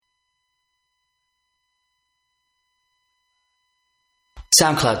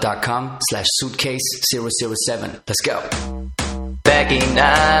SoundCloud.com/suitcase007. Let's go. Becky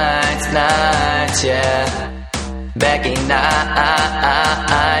nights, yeah. Becky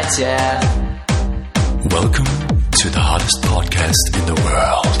nights, yeah. Welcome to the hottest podcast in the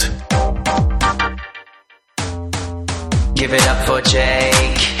world. Give it up for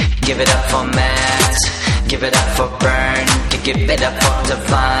Jake. Give it up for Matt. Give it up for Bern. Give it up for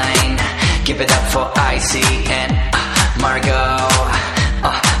Divine. Give it up for Icy and Margot.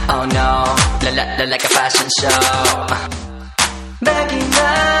 Oh no, like a fashion show. Becky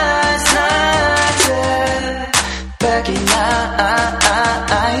nights, yeah. Becky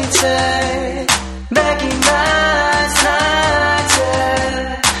nights, yeah. Becky nights,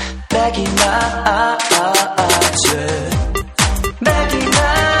 yeah. Becky nights, yeah. Becky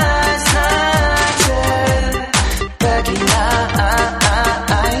nights, yeah. Becky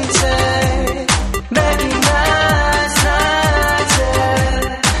nights, yeah. Becky nights,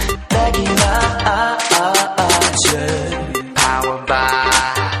 yeah. Becky nights, yeah. Powered by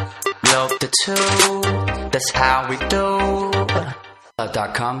Love the Two. That's how we do.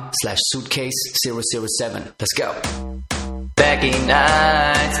 .com/suitcase007. Let's go. Becky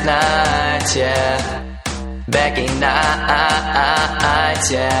nights, yeah. Becky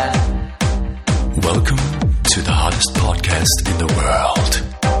nights, yeah. Welcome to the hottest podcast in the world.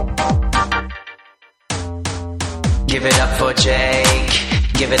 Give it up for Jake.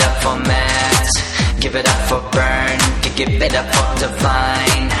 Give it up for Matt. Give it up for Bern. Give it up for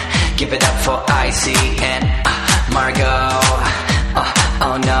Divine. Give it up for Icy and Margot.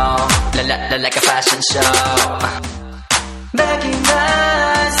 Oh no, like a fashion show. Becky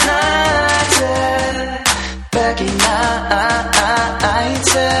nights, yeah. Becky nights,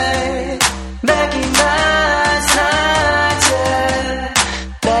 yeah. Becky nights, yeah.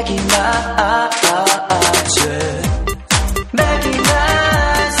 Becky nights, yeah. Becky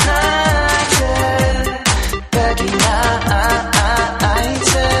nights, yeah. Becky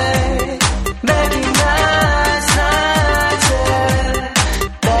nights, yeah. Becky nights, yeah.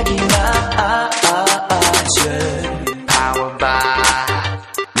 Becky nights, yeah. Powered by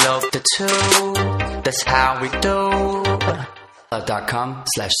Love the Two. That's how we do.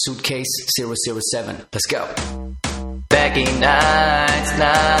 .com/suitcase007. Let's go. Becky nights,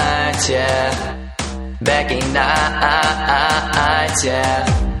 yeah. Becky nights, yeah.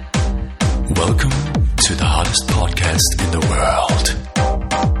 Welcome to the hottest podcast in the world.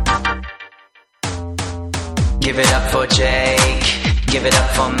 Give it up for Jake. Give it up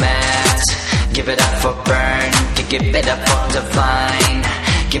for Matt. Give it up for Bern. Give it up for Divine.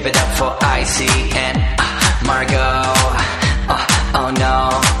 Give it up for Icy and Margot. Oh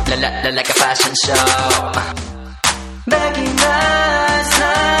no, like a fashion show. Becky nights,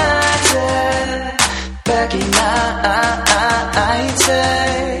 yeah. Becky nights,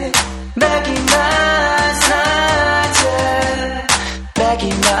 yeah. Becky nights, yeah.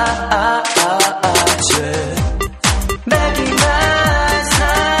 Becky nights, yeah. Becky nights,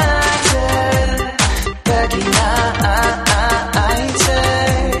 yeah. Becky nights,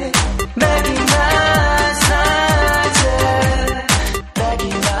 yeah. Becky nights, yeah.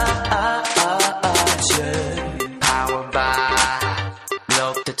 Becky nights, yeah. Powered by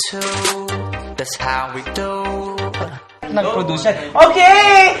Love the Two. That's how we do. Nag-produce yan.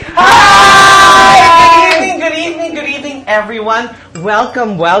 Okay! Hi! Good evening, everyone.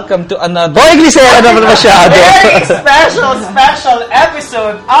 Welcome to another... Boy, Grisera naman masyado. Very special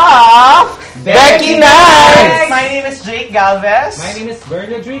episode of Becky Nights! My name is Jake Galvez. My name is Bern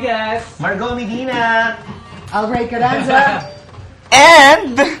Rodriguez. Margot Medina. Alright, Carranza.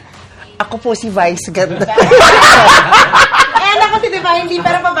 And... Ako po si Vice Ganda. Ako si Divine Lee,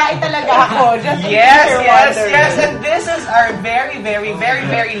 pero babae talaga ako. Yes. And this is our very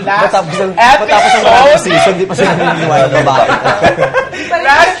last episode. Season, di pa sila naniniwala babae.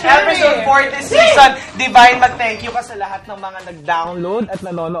 Last episode for this season. Divine, mag-thank you ka sa lahat ng mga nag-download at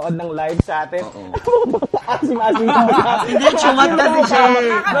nanonood ng live sa atin. Asim-asim ka. Hindi, chumat na si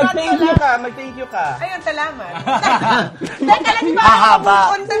Jay. Mag-thank you ka. Ayun, salamat. Dahil alam niyo ba ako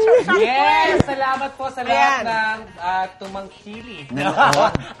pupunta siya sa Yes! Salamat po sa lahat ng tumangkili.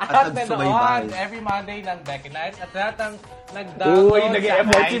 At nanood every Monday ng Becky Nights. At lahat ng nag-download. Uy,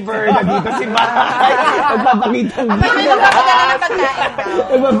 nag-e-emote si Bern. Nandito si Bahay. Nagpapakitang gilas. Nagpapakitang gilas.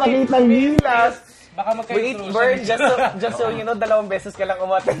 Nagpapakitang gilas. Baka Wait, magka-intrusion. Bern, just so you know, 2 beses ka lang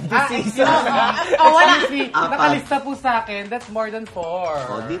umattend this season. Wala. Nakalista po sa akin, that's more than 4.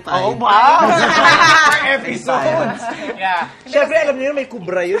 Oh, di pa. Oh, wow! 4 episodes! Yeah. Siyempre, alam niyo may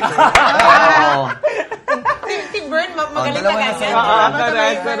kubra yun. Oo. Si Bern, magaling dalawa na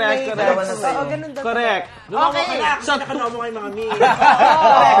na ganyan. Correct. Oo, ganun daw. Correct. Okay. So, nakanomo kayo mga mi.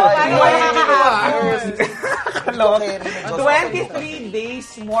 Hello. 23 days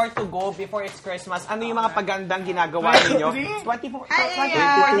more to go before it's Christmas. Ano yung mga pagandang ginagawa ninyo? 24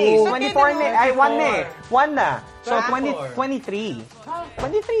 days. 24 na. Ay, 1 na eh. 1 na. So, 23.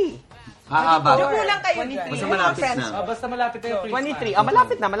 23. Hahaba. Yung kulang kayo dyan. Basta malapit na. Basta malapit na yung 23. Ah,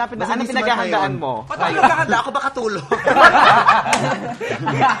 malapit na. Ano pinaghahandaan mo? Patulog ka handa, ako ba katulog?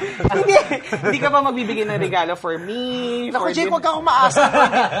 Hindi ka ba magbibigay ng regalo for me? Naku, Jake, huwag ka umaasa.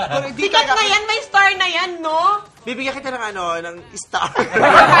 Kung hindi Sikat ka, na yan, may star na yan, no? bibigyan kita ng star.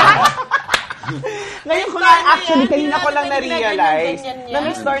 Ngayon ko Star lang, na actually, yan. kanina ko lang Hindi natin na-realize ganyan yan. na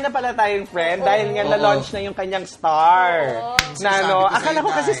may star na pala tayong friend dahil nga na-launch na yung kanyang star. Na ano, Sabi ko akala sa'yo, ko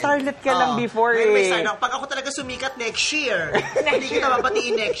kasi Day. starlet ka lang before May eh. star na. Pag ako talaga sumikat next year, hindi kita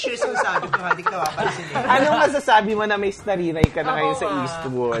mapatiin next year. Sinasabi ko, hindi kita mapatiin. Anong masasabi mo na may starinay ka na ngayon sa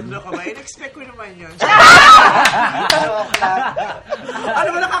Eastwood? Ano ka ba? In-expect ko naman yun. Joke lang. Ano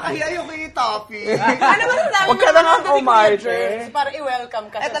ba nakakahiya yung kay topic? Ano ba sasabi Huwag ka na nga umarte. Para i-welcome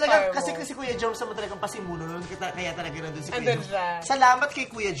ka sa Talaga, star mo. kasi Kuya Jerm sa talagang pasimuno nun, kaya talaga nandun si Kuya Andun Jerm. siya. Salamat kay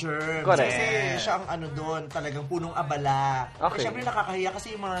Kuya Jerm. Correct. Kasi siya ang ano doon, talagang punong abala. Okay. Pero syempre nakakahiya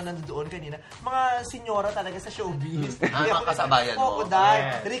kasi yung mga nandoon kanina, mga senyora talaga sa showbiz. Mga kasabayan mo. Oo, dahil.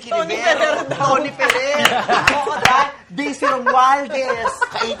 Ricky Rivera, Tony Ferrer. Oo, dahil. Daisy Romualdez.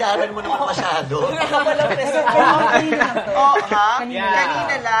 Kaidaran mo naman masyado. Walang present. Oo, ha?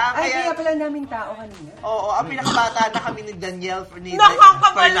 Kanina lang. Ay, Kaya, kaya pala namin tao kanina. oo, ang pinakabata na kami ni Daniel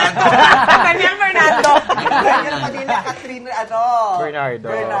Nakakapala. Daniel Fernando. Daniel Padilla, Catherine,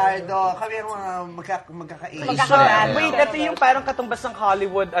 Bernardo. Kami ang mga magkakainis. Magkakaroon. Wait, ito yung parang katumbas ng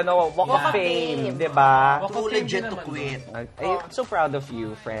Hollywood Walk of Fame, di ba? Too legit to quit. Ay, so proud of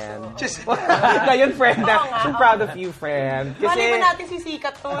you, friend. Just, Ngayon, friend, so proud of you, friend. Mali Kasi, ba natin si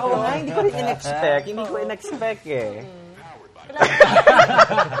Sikat to? oo nga, hindi ko rin in-expect. Hindi ko in-expect eh.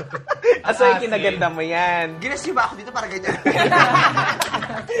 Aso yung kinaganda mo yan. ginas niyo ba ako dito para ganyan?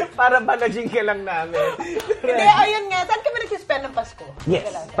 Para balaging ka lang namin. Hindi, ayun nga. Saan kami nag-spend ng Pasko? Yes,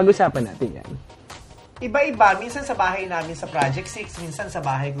 pag-usapan natin yan. Iba-iba. Minsan sa bahay namin sa Project 6, minsan sa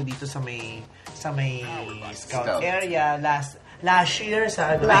bahay ko dito sa may Scout area. Last year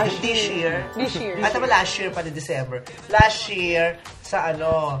sa this year. At naman last year pa December. Last year sa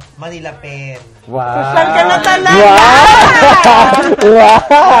Manila Pen. Wow! Saan ka na talaga?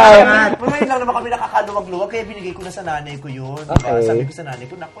 Wow! Mamaya lang naman kami nakakaluwag-luwag kaya binigay ko na sa nanay ko yun. Diba? Okay. Sabi ko sa nanay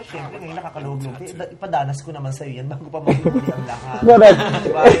ko, naku, syempre ngayon nakakaluwag-luwag. Ipadanas ko naman sa'yo yan bago pa maghuli ang lahat. Correct.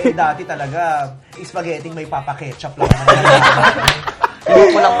 Diba? Dati talaga, spaghetti may papa-ketchup lang.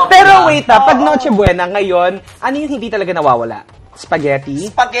 Pero wait pag Noche Buena ngayon, ano yung hindi talaga nawawala?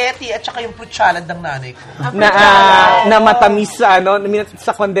 Spaghetti? Spaghetti at saka yung fruit salad ng nanay ko. Na matamis sa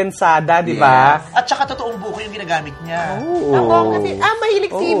sa kondensada, di ba? At saka totoong buko yung ginagamit niya. Ako kasi,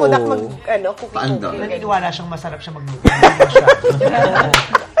 mahilig si Mudak Paano? cookie. Pinaniwala siyang masarap siya magluto.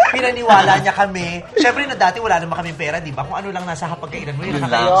 Pinaniwala niya kami. Siyempre na dati wala naman kaming pera, di ba? Kung ano lang nasa hapagkainan mo, yun ang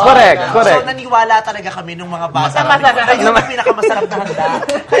nakakain. Correct. So naniwala talaga kami nung mga bata. Ayun ang pinakamasarap na handa.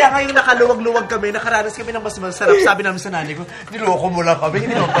 Kaya ngayon nakaluwag-luwag kami, nakaranas kami ng mas masarap. Sabi namin sa nanay ko, niloko mo lang kami,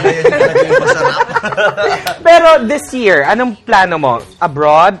 hindi naman pala yan yung talaga yung masarap. Pero this year, anong plano mo?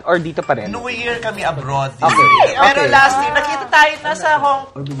 Abroad or dito pa rin? New Year kami abroad. Okay. Pero last year, nakita tayo nasa Hong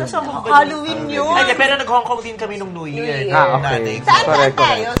Kong. Halloween yun. Ay, pero nag-Hong Kong din kami nung New Year. Okay. Nanay ko. Saan Correct,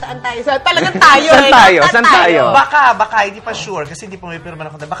 tayo? Saan tayo? Talagang tayo Saan tayo? Baka, hindi pa sure kasi hindi pa may pirma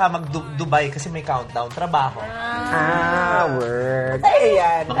ng kontrata. Baka mag-Dubai kasi may countdown, trabaho. Word.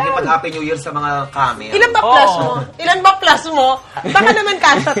 Ayan. Makikipag-Happy New Year sa mga kami. Ilan ba plus mo? Ilan ba plus mo? Baka naman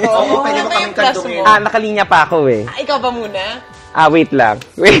kasha to. Oo, pwede Ano mo ba yung kaming plus kantuhin. mo? Nakalinya pa ako eh. Ikaw ba muna? Wait lang.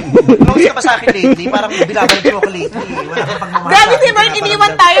 Wait. Close ka ba sa akin lately? Parang binabalik mo ako lately. Wala kang pagmamahal. Grabe si Bert,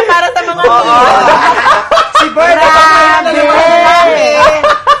 iniwan tayo para sa mga Si Bert,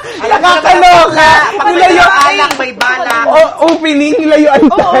 Nakakaloka! Nilayuan! Alak, may balak. Opening, nilayuan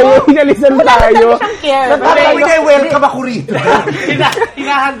tayo. Inalisan tayo. Hindi, welcome ako rito.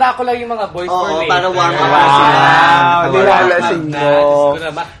 Hinahanda ko lang yung mga boys for Oo, later. para warm up Wow! Nilalasing mo.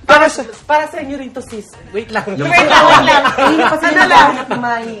 Para sa inyo rin to, sis. Wait lang. Wait lang. Kanina pa Ano lang?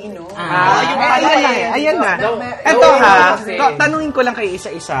 Maiinom. Ayan na. Eto ha, tanungin ko lang kayo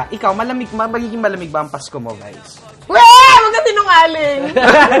isa-isa. Ikaw, magiging malamig ba ang Pasko mo, guys? Weh! Huwag ka sinungaling!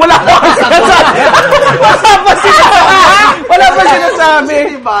 Wala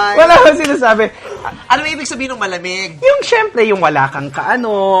pa sinasabi. Ano ibig sabihin ng malamig? Yung syempre, yung wala kang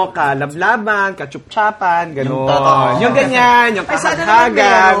kalablaban, kachup-chapan, gano'n. Yung ganyan, yung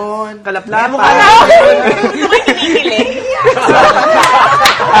kahaghagan, kalaplapan.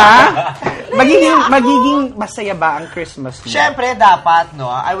 Magiging masaya ba ang Christmas mo? Siyempre, dapat,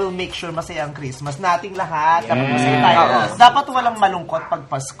 no? I will make sure masaya ang Christmas. Nating lahat. Dapat masaya tayo. Dapat walang malungkot pag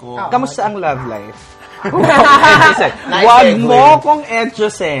Pasko. Kamusta ang love life? Wag mo kong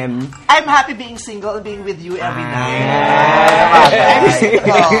edyosin. I'm happy being single and being with you every night.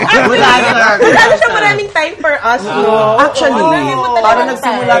 Wala siya maraming time for us, no? Actually, Parang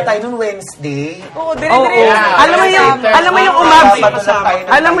nagsimula tayo nung Wednesday. Oo, dire-dire.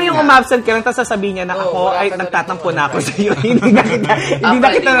 Alam mo yung umabsent ka lang, tapos sasabihin niya na ako ay nagtatampo na ako sa iyo. Hindi na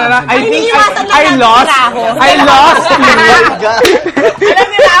kita na. I lost you. Alam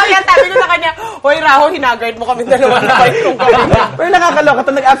niyo, Raho, yan, sabi ko sa kanya, Hoy, Raho, hinagard mo kami dalawa na kayo kung kami. Pero nakakaloka.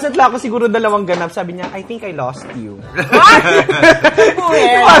 Nung nag-absent lang ako siguro 2 ganap. Sabi niya, I think I lost you.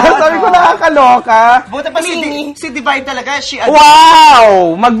 Sabi ko, nakakaloka. Buta pa si Divine talaga.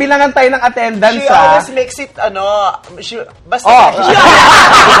 Wow! Magbilangan tayo ng attendance, She always makes it, basta.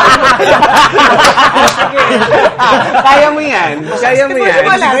 Kaya mo yan.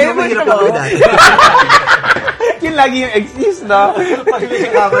 Mahirap na kami dahil. Yun lagi yung excuse, no?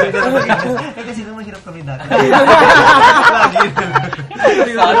 Kasi nung mahirap kami dati.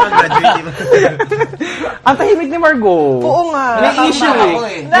 Lagi. Ang tahimik ni Margo. Oo nga. May issue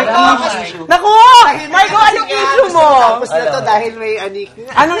eh. Naku! Margo, anong issue mo? Tapos na to dahil may anik.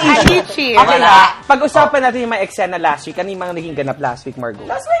 Anong issue? Chichi. Okay na. Pag-usapan natin yung mga eksena last week. Ano yung mga naging ganap last week, Margo?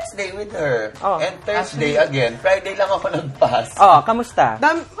 Last Wednesday with her. Oh. And Thursday again. Friday lang ako nag-pass. Oh, kamusta?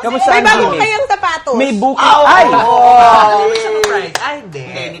 Kamusta May ang bagong gimmick? kayang sapatos. May booking. Ay! Hindi.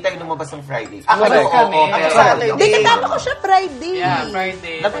 Hindi tayo lumabas ng Friday. Hindi, katama ko siya Friday. Yeah,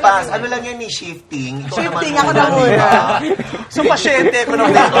 Friday. Nag-pass. Ano lang yan ni shifting. Shifting ako na muna. So, pasyente ko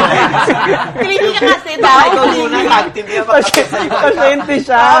naman dito. Clingy ka kasi daw. Ikaw muna, active niya. Pasyente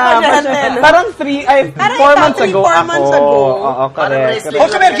siya. Parang 4 months ago 4 months ako. ago. Oo, correct. O,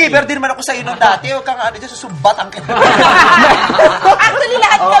 sa giver din naman ako sa iyo nung dati. Huwag kang ano dyan, susumbat ang Actually,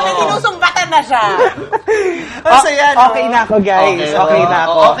 lahat kami sinusumbatan na siya. Ang saya, no? Okay na ako, guys. Okay na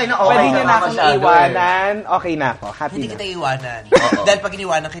ako. Okay na, okay Pwede na niyo na akong masyado, iwanan. Okay na ako. Happy Hindi na. kita iwanan. Dahil pag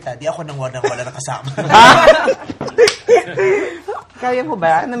iniwanan kita, di ako nang wala na kasama. Kaya mo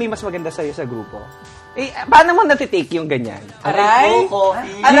ba na may mas maganda sa'yo sa grupo? Paano mo natitake yung ganyan? Aray?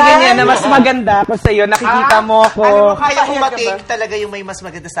 Yung ganyan na mas maganda ako sa'yo, nakikita mo ako. Alam mo, kaya kong matake talaga yung may mas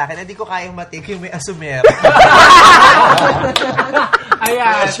maganda sa akin. Hindi ko kayang matake yung may asumer.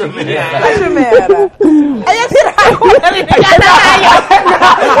 Ayan. Asumera. Ayan si Raho. Narinig na tayo.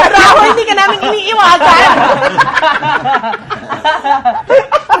 Raho, hindi ka namin iniiwasan.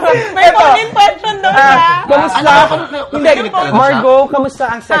 May phone-in question daw siya. Kamusta? Hindi, Margo,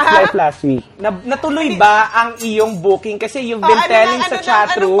 kamusta ang sex life last week? Natuloy ba ang iyong booking? Kasi you've been telling sa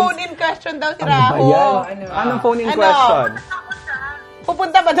chatroom. Anong phone-in question daw si Raho? Anong phone-in question?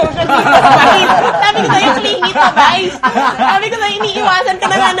 Pupunta ba daw siya dito? Sabi ko sa'yo, clingy to, guys. Sabi ko sa'yo, iniiwasan ka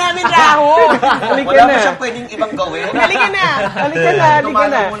na nga namin, Raho. Halika Wala na. pa siyang pwedeng ibang gawin. Halika na. Halika na.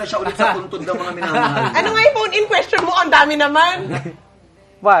 Tumalaw muna siya ulit sa tuntod ng mga minamahal. Ano nga yung phone-in question mo? Ang dami naman.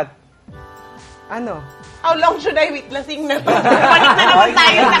 What? Ano? How long should I witnessing na to? Balik na naman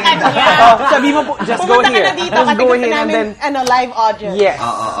tayo sa kanya. Sabi mo po, just go Pumunta ka here. na dito Just kasi go gusto here and namin then... live audience. Yes.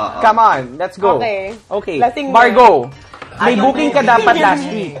 Come on, let's go. Okay. Okay. Lasing Margo, may booking ka dapat last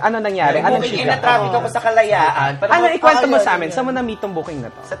week. Ano nangyari? Anong Booking chika? na traffic ako sa Kalayaan. Ano ikwento mo sa amin? Saan mo na-meet tong booking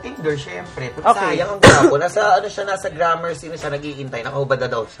na to? Sa Tinder, syempre. Okay. Sayang ang gapo. Nasa Gramercy na siya nag-iintay. Nakahubad na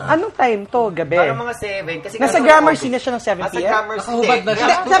daw siya. Anong time to? Gabi? Parang mga 7. Kasi Nasa Gramercy na siya ng 7 Nasa p.m.? Gramercy. Nakahubad na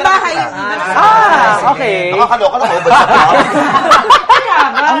siya? Sa bahay. Okay. Nakakaloka, nakahubad sa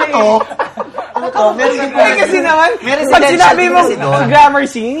Ano to? Ano to? Meron din Eh, kasi naman, May pag sinabi mo residential kasi doon.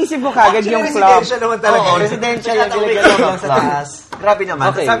 Gramercy, inisip ko kagad yung club. Residential naman talaga. Oo, residential yung Talaga ginagawa sa taas. Grabe naman.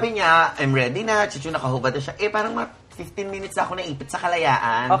 Okay. Sabi niya, I'm ready na. Chichu, nakahubad na siya. Parang 15 minutes ako naipit sa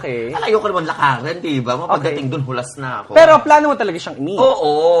Kalayaan. Okay. Ayoko naman lakaran, di ba? Mapagdating dun, hulas na ako. Pero plano mo talaga siyang i-meet?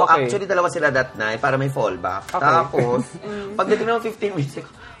 Oo. Okay. Actually, dalawa sila that night para may fallback. Okay. Tapos, pagdating naman 15 minutes,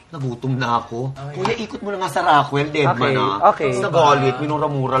 nagutom na ako. Kuya, ikot mo na nga sa Rockwell, dead man na. Okay. Tapos nagalit,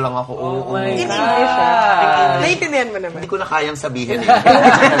 minura-mura lang ako. In English siya. Naintindihan mo naman. Hindi ko na kayang sabihin.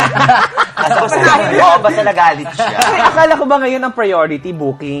 Basta nagalit siya. Ay, akala ko ba ngayon ang priority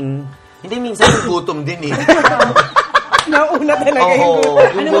booking? Hindi, minsan yung gutom din eh. Nauna talaga yung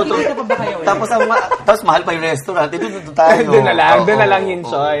Yung gutom. Tapos mahal pa yung restaurant. Doon tayo. Doon na lang yung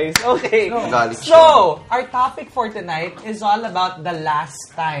choice. Okay. Galit siya. So, our topic for tonight is all about the last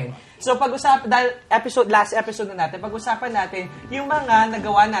time. So, dahil last episode na natin, pag-usapan natin yung mga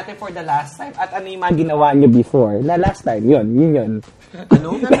nagawa natin for the last time at ano yung mga Ginawa niyo before. Last time, yun.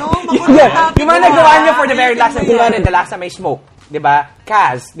 Ano? Yung mga nagawa niyo for the very last time, the last time I smoked. Diba?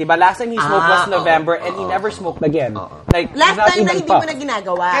 Kaz, diba? Last time he smoked was November and he never smoked again. Like, last without time na even hindi mo puff. na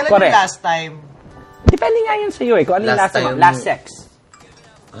ginagawa. Kailan Correct. yung last time? Depende nga yun sa'yo eh. Kung ano yung Last last time. time. Last sex.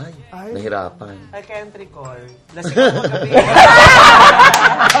 Ay, nahirapan. I can't recall. Lasing ako magabi.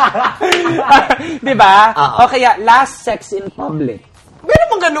 Diba? O kaya, last sex in public. Meron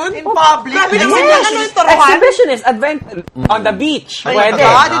bang ganun? In public? Grabe Yes. naman yung ano yung turuan. Exhibitionist, on the beach. Pwede. Di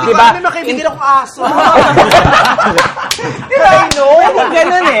Diba? ba? May makaibigan akong aso. Pwedeng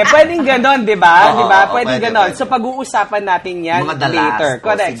ganun eh. Pwedeng ganun, diba? Oo, Diba? oo, Pwedeng pwede, ganun. pwede. So, pag-uusapan natin yan Mga dalas. later. O,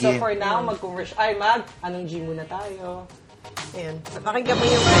 Correct. So, sige. for now, anong G muna tayo? Ayan. Pakinggan mo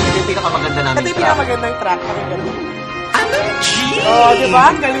yung... Ito yung pinakamaganda namin. Ito yung pinakamagandang track. Pakinggan mo. Oh, di ba?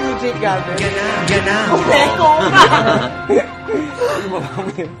 Ang galing ni Jake Gavin.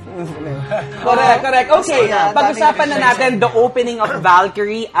 Correct. Okay, Yeah, pag-usapan na daming natin the opening of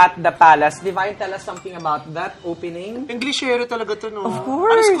Valkyrie at the Palace. Divine, tell us something about that opening. Englishero talaga to, no? Of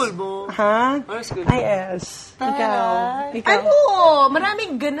course. Ano school mo? Ha? Ano school? IS. Ikaw. Ano?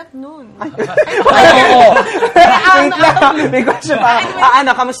 Maraming ganap nun. Oo. Wait lang. May question pa.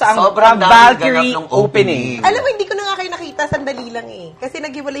 Kamusta ang Sobrang daming Valkyrie ganap ng opening? Alam mo, hindi ko na nga kayo nakita. Sandali lang eh. Kasi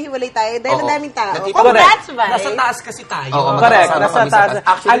naghiwalay-hiwalay tayo dahil ang Oo. daming tao. Nakita- Congrats, Vi. Nasa taas kasi tayo. Oo, Correct. magkakasama Nasa kami sa taas.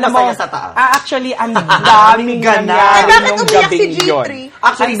 Actually, Alam mo, masaya sa taas. actually, ang daming ganap. nangyari Bakit nung umiyak si gabing G3? yun.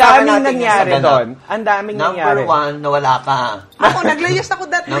 Actually, Ang sama daming natin nangyari yung sa doon. ganap. Ang daming Number nangyari. 1, nawala ka. Ako, naglayas ako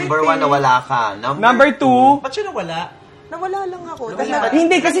that night. Number 1, nawala ka. Number 2, Ba't siya nawala? Nawala lang ako.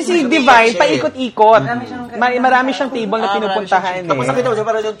 hindi kasi si Divine, paikot-ikot. Marami siyang table na pinupuntahan Tapos eh. nakita mo siya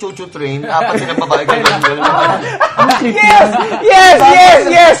parang yung chuchu train. Apat silang babae. Ganun. Yes!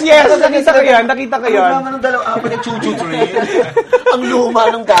 Nakita ko yun. Ang naman ng apat yung chuchu train. Ang luma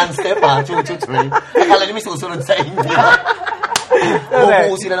ng gangster pa, chuchu train. Akala niyo may susunod sa inyo.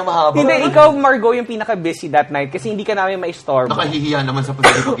 Bubuo sila ng mahaba. Hindi, ikaw, Margo, yung pinaka-busy that night kasi hindi ka namin ma-storm. Nakahihiya naman sa pag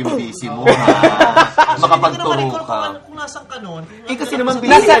yung busy mo, ha? Makapagturo ka. Kung nasan ka nun. Kasi naman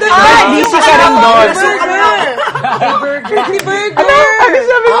busy. Busy ka rin doon.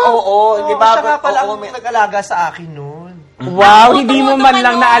 Oo. Di ba? Siya nga pala Oo, ang nag-alaga sa akin nun. Wow, hindi mo man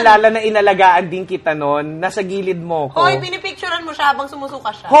lang naalala na inalagaan din kita noon. Nasa gilid mo ko. Hoy, pinipicturean mo siya habang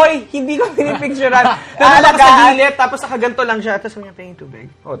sumusuka siya. Hoy, hindi ko pinipicturean. Nalala sa gilid, tapos nakaganto lang siya. Tapos sabi niya, pahing tubig.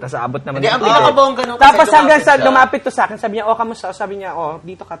 Oh, tapos abot naman. Hindi, ang pinakabongga nung Tapos kasi hanggang sa lumapit siya. lumapit to sa akin, sabi niya, oh, kamusta? Sabi niya, oh,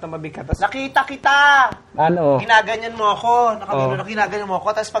 dito ka, tumabi ka. Tapos, Nakita kita! ano? Ginaganyan mo ako. Ginaganyan mo ako.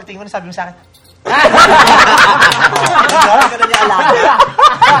 Tapos pagtingin mo, sabi mo sa akin, ganun niya alaga.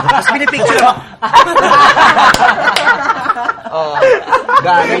 Tapos pinipicture mo.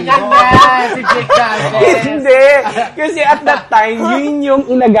 Galing mo. Si Jake Gavin. Hindi. Kasi at that time, yun yung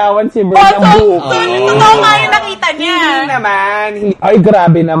inagawan si Bert ng booking. Totoo nga yung nakita niya. Hindi naman. Ay,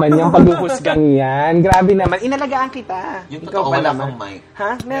 grabe naman yung paghuhusgang yan. Grabe naman. Inalagaan kita. Yung Ikaw totoo, pa wala naman. kang mic.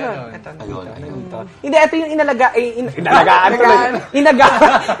 Ha? Meron. Ito. Ayun. Hindi, ito yung inalagaan tuloy.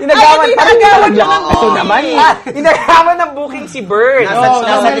 Inagawan. Ay, Parang inagawan inalagaan. lang. Ito naman. Inagawan ng booking si Bert.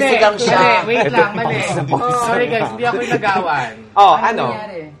 Nasa lisigang siya. Wait lang, mali. Sorry guys, hindi ako yung nagawan. Oh, ano?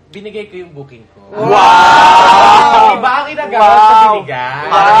 Binigay ko yung booking ko. Wow! Iba ang inagawan sa binigay.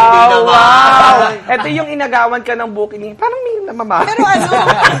 Parang hindi Wow! naman. Wow! Ito yung inagawan ka ng booking. Parang may namamahal. Pero ano?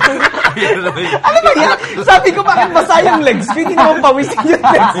 Ano ba yan? Sabi ko, bakit basa yung legs ko? Hindi naman pawisin yung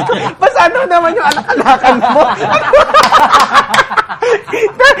legs ko. Basa naman yung alakalakan mo.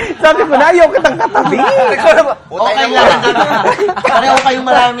 Sabi ko na, ayaw kitang katabi. Okay lang. Pareho kayong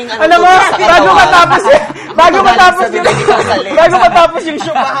maraming ano. Alam mo, bago matapos yung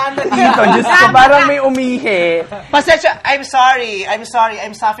syupahan na dito, Diyos ko, parang may umihi. Pasensya, I'm sorry. I'm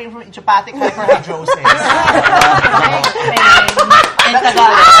suffering from idiopathic hyperhidrosis. Ang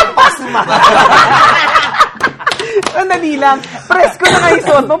Tagalog. Pasma. Sandali lang. Press ko na nga yung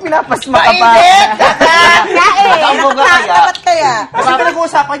suot mo, pinapasma ka pa. Dapat kaya. Kasi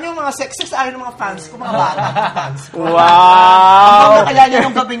pinag-uusapan yung mga sex ayaw ng mga fans ko, mga bata fans ko. Wow! Ang nakaya niya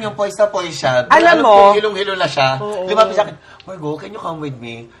nung gabing yung poise na poise siya. Alam mo, Hilong-hilo na siya. Lumapit sa akin, Margo, can you come with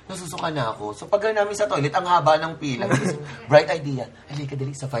me? Nasusuka na ako. So pag namin sa toilet, ang haba ng pila. Bright idea. Halika dali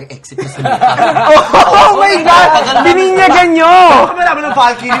sa fire exit na sa Oh my God! Bininyagan nyo! Baka malaman ng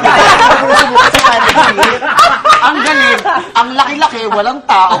Valkyrie. Ang galing. Ang laki-laki, walang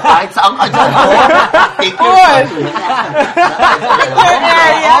tao kahit saan ka dyan. Take your pick.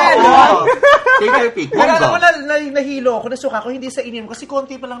 Take your pick. Kaya alam mo na nahilo ako, nasuka ko, hindi sa inom. Kasi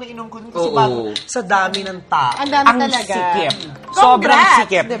konti pa lang na inom ko. Kasi bago sa dami ng tao. Ang dami talaga. Sikip. Sobrang Congrats,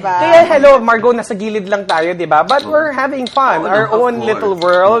 sikip. diba? Kaya hello, Margo, nasa gilid lang tayo, di ba? But we're having fun. Our own little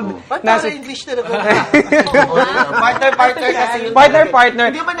world. Ba't para English talaga? Partner kasi yun. Partner.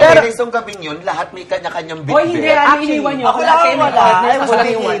 Hindi man narinig yung gabing yun, lahat may kanya-kanyang bit. Oy, hindi. Iniwan nyo. Ako lang wala. Wala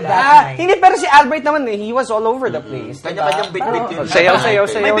yung wala. Hindi, pero si Albert naman, he was all over the place. Kanya-kanyang bit-bit yun. Sayaw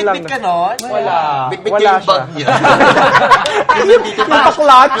May lang. bit-bit ka nun? Wala. Bit-bit Wala yung bag siya. niya. Yung dito pa.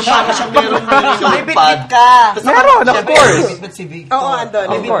 Naka-clutch. Para siyang meron May bit-bit ka. Meron, of course. May bit-bit si Victor. Oo, andun.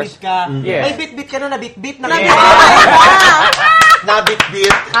 May Of course. bit-bit ka. Yeah. May bit-bit ka na nabit-bit na.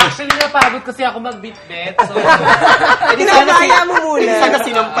 Nabit-bit. Actually, napagod kasi ako mag-bit-bit. So, Kinakaya mo muna. Sana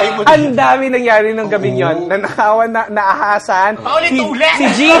sinampay mo. Ang dami nangyari ng gabing yon. Nanakawan, naahasan. Paulit-ulit!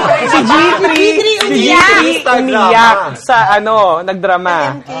 Si G3 umiyak sa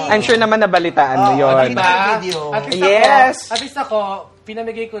nagdrama. I'm sure naman nabalitaan mo yun. diba? video. At least Yes. ako, at least ako,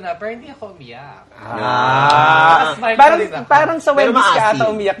 pinamigay ko na, pero hindi ako umiyak. Parang sa Pero Wendy's ka maasim. ata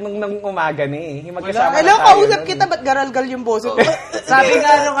umiyak nung umaga ni. Magkasama Hello, na tayo kausap nun. kita, ba't garalgal yung boses? Sabi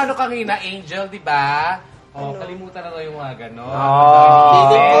nga nung kanina, Angel, di ba? Oh, kalimutan na daw yung mga gano'n.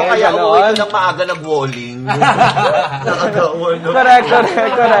 Hindi ko kaya ganon. umuwi ko ng maaga nag-walling. Correct.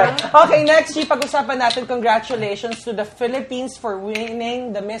 Okay, next, pag-usapan natin, congratulations to the Philippines for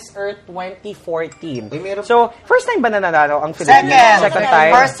winning the Miss Earth 2014. Uy, meron- So, first time ba nanalo ang Philippines? Second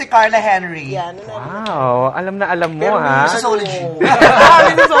time? First si Carla Henry. Yan. Wow, alam na alam mo, Pero ha? may sociology.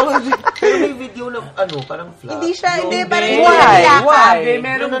 Pero may video na, parang flat. Hindi siya, hindi, parang Why? Hindi,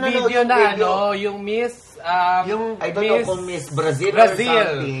 merong No, video yung na video. yung Miss... I don't know kung Miss Brazil or Brazil.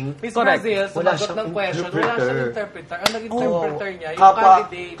 something. Miss Correct. Brazil, Wala sumagot siyang ng question. Wala interpreter. siyang interpreter. Ang nag-interpreter niya, yung Kapwa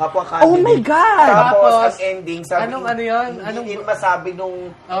candidate. candidate. Oh my God! Tapos, Tapos, ang ending, sabi ano yun? Hindi masabi nung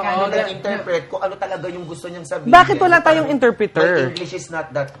Oo, nag-interpret kung ano talaga yung gusto niyang sabihin. Bakit wala tayong interpreter? My English is not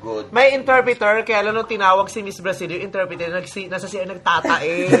that good. May interpreter, kaya alam nung tinawag si Miss Brazil, yung interpreter, nasa siya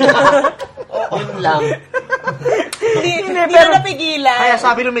nagtatae. Yun lang. Hindi na napigilan. Kaya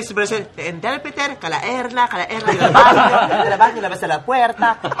sabi ng Miss Brazil, the interpreter, kalaerna, labas na la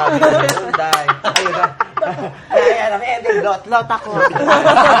puerta. Ayun na. Ayun ang ending, lot ako.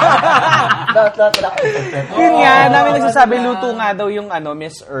 Lot wala. Yun nga, namin nagsasabi, luto nga daw yung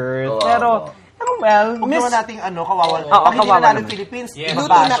Miss Earth. Oo. Pero, well, Huwag Miss... naman nating kawawa. Oo, Pag hindi kawawa nanalo naman. Philippines, Yes. iba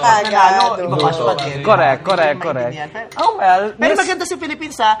Luto na baso. kagad. Nanalo, iba baso pa din. Correct. Maintindihan. Oh, well, Pero Miss... maganda si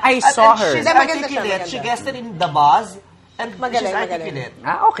Philippines, ha? I At- saw and her. She's Hindi, maganda siya, articulate. maganda. She guested in The Buzz. And Magaling, she's magaling. articulate.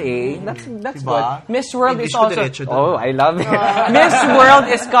 Okay, that's Diba? good. Miss World English is ko also... diretso doon. Oh, I love it. Miss World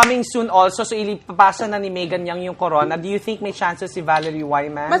is coming soon also. So, ilipapasa na ni Megan Yang yung corona. Do you think may chances si Valerie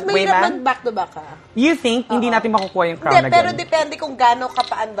Wyman? Mas mahirap mag-back-to-back ka. You think hindi natin makukuha yung crown Hindi, pero again? depende kung gaano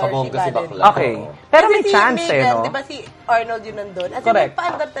kapaandar si Kabongga si Valerie. bakla. Okay. Pero may Kasi chance si Megan, no? di ba si Arnold yun nandun? As in, Correct.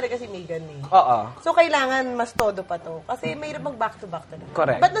 paandar talaga si Megan eh. Oo. So, kailangan mas todo pa to. Kasi mahirap mag-back-to-back talaga.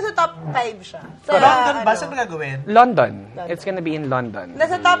 Correct. But nasa top 5 siya. Sa, London ba? ano, Saan ba gagawin? London. It's gonna be in London.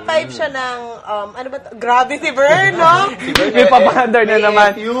 Nasa top 5 siya ng, ano ba to? Grabe si Vern, no? May papaandar na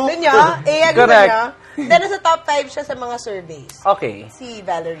naman. Doon niya, Correct. niya. Then nasa top 5 siya sa mga surveys. Okay. Si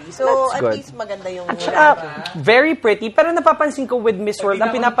Valerie. So, That's at good. least maganda yung... Very pretty. Pero napapansin ko with Miss World,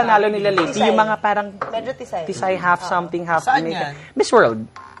 ang pinapanalo nila lately, yung mga parang Medyo tisay. tisay, half something, half Saan Megan. yan? Miss World.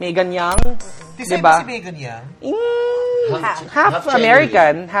 Megan Yang. Tisay Diba? ba si Megan Yang?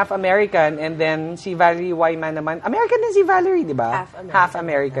 Half American, and then si Valerie Wyman naman. American din si Valerie, di ba? Half American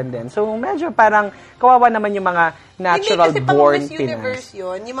American. din. So, medyo parang kawawa naman yung mga natural Hindi kasi pang born Miss Universe Pinas.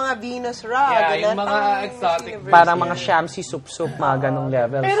 yun. Yung mga Venus Ra. Yeah, ganun, yung mga pang exotic Miss Universe Parang yun. mga shamsi sup-sup, mga ganong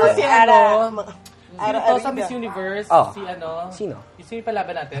levels. Pero si sino to sa Miss Universe? Oh. Si Sino? Sino yung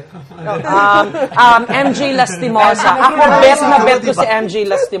palaban natin? MJ Lastimosa. Ako, bet na bet ko si MJ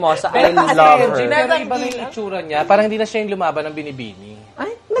Lastimosa. I love her. Pero iba na yung itsura niya. Parang hindi na siya yung lumaban ng binibini.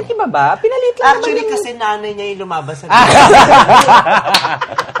 Ay, nag-iba ba? Pinalit lang Actually, naman kasi nanay niya yung lumabas sa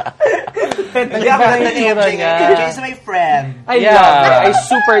Hindi ako na yung itsura niya. MJ is my friend. I love her. I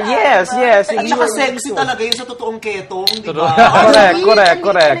super, yes. At saka sexy talaga yun sa totoong ketong, di ba?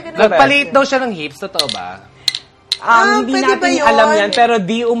 Correct. Nagpalit daw siya ng hips, totoo ba? Hindi pwede ba natin yun? alam yan, pero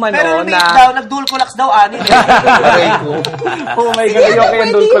di umano Pero na... daw, nag-dual collapse daw, ani. Oh my God, yung kaya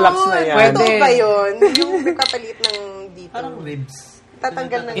dulcolax na yan. Pwede. Totoo ba yun? Yung kapalit ng dito. Parang ribs.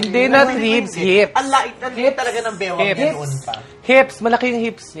 Tatanggal ng Hindi na ribs, hips. Ang liit talaga ng bewang Hips. niya noon pa. Hips, malaki yung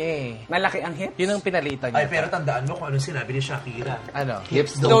hips niya eh. Malaki ang hip. Yun ang pinalitan Ay, niya. pero tandaan mo kung anong sinabi ni Shakira. Ano?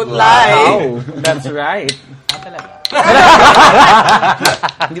 Hips Don't lie. Oh, that's right. Talaga.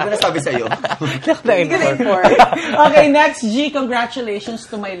 Hindi ba nasabi sa'yo? Okay, next, G. Congratulations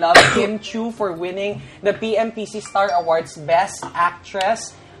to my love, Kim Chu, for winning the PMPC Star Awards Best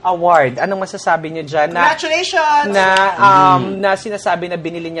Actress Award. Anong masasabi niyo dyan? Congratulations! Na sinasabi na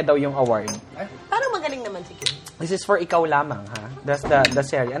binili niya daw yung award. Parang magaling naman si Kim. This is for ikaw lamang, ha? That's the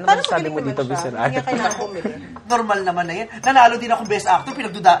series. Ano Parang masasabi mo magaling dito, naman siya. Visual Hindi niya kailangan bumili. Normal naman na yan. Nanalo din ako Best Actor,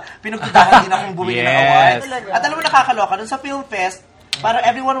 pinagdudahan din akong bumili ng award. At alam mo, nakakaloka, dun sa Film Fest, parang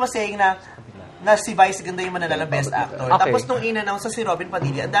everyone was saying na si Vice ganda yung mananalo Best Actor. Okay. Tapos nung in-announce si Robin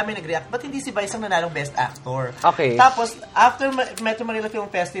Padilla, ang dami nag-react, ba't hindi si Vice ang nanalong Best Actor? Okay. Tapos, after Metro Manila Film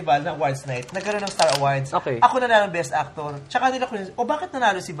Festival na Awards Night, nagkaroon ng Star Awards. Okay. Ako nanalong Best Actor. Tsaka nila ko, bakit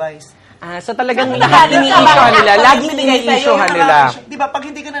nanalo si Vice? So talagang Lahat ng ini-issue nila. kapag Laging binigay ini-issue sa'yo, nila. Di ba, pag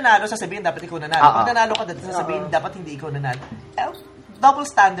hindi ka nanalo, sasabihin dapat ikaw nanalo. Pag nanalo ka, sasabihin dapat hindi ikaw nanalo. Double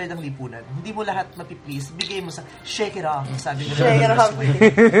standard ang lipunan. Hindi mo lahat mapiplease. Bigay mo sa shake it off. Sabi nila. Shake it off.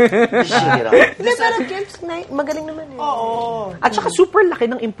 Shake it off. Hindi, parang Kim's magaling naman eh. Oo. At saka super laki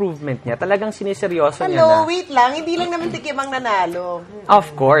ng improvement niya. Talagang siniseryoso niya Hello, na. wait lang. Hindi lang naman si Kim ang nanalo.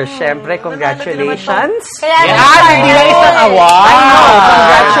 Of course, syempre, congratulations. Kaya Hindi na isang award. I know,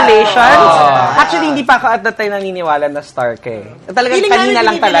 congratulations. Actually, hindi pa ako at that time naniniwala na star ka eh. Talagang Feeling kanina namin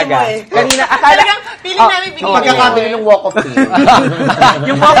lang binibili talaga. mo eh. Kanina, akala, Talagang feeling namin Yung binibili. pagkakabili ng Walk of Fame.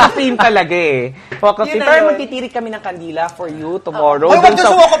 yung Walk of Fame talaga eh. Walk of Yun Fame. na Pero yun. magtitirik kami ng kandila for you tomorrow. Hoy, wag doon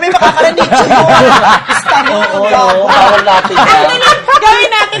sa Walk of Fame, makakarinig siya mo. Star mo. Oo, bawal natin yan. Gawin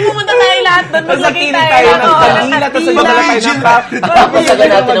natin, pumunta tayo lahat doon. Maglagay Magtitirik tayo ng kandila, tapos magdala tayo ng cup. Pasagan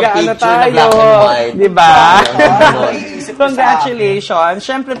natin ng picture na black and white. Diba? Iisip ko sa Congratulations.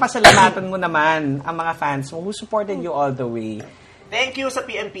 Siyempre, pasalamatan mo naman ang mga fans mo who supported you all the way. Thank you sa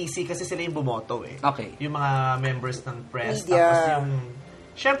PMPC kasi sila yung bumoto eh. Okay. Yung mga members ng press. Media. Tapos yung...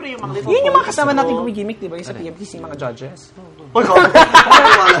 Siyempre yung mga... Yun yung mga kasama natin gumigimik, di ba? Yung sa PMPC, mga judges. Uy, ko.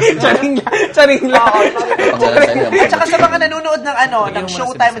 Charing lang. At saka sa mga nanonood ng ng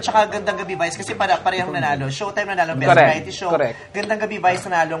Showtime at saka Gandang Gabi Vice kasi parehong nanalo. Showtime nanalo Best Correct. Variety Show. Correct. Gandang Gabi Vice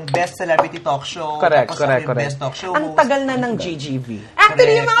nanalong Best Celebrity Talk Show. Correct, Tapos correct, ako yung correct. Best Talk Show Ang host. tagal na ng GGV.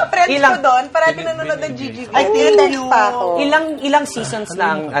 Actually, yung mga friends ko Ilang- doon, parati nanonood ng GGV. Ay, thank Text you. pa ako. Ilang seasons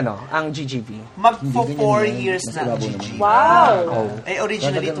na ang GGV? Mag-for 4 years na ang GG. Wow. Eh, originally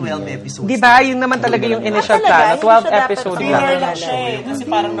 12 episodes. Di ba? Yun naman talaga yung initial talaga? plano. Hindi 12 siya dapat episodes Filler lang. lang siya eh. Kasi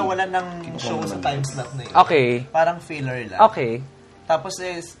parang nawalan ng show sa time slot na yun. Okay. Parang filler lang. Okay. Tapos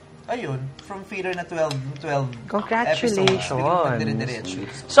ayun, from filler na 12 Congratulations. Dire-diretso.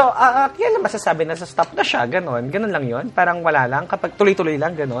 So, kailan masasabi na sa stop na siya? Ganon lang yun? Parang wala lang? Kapag tuloy-tuloy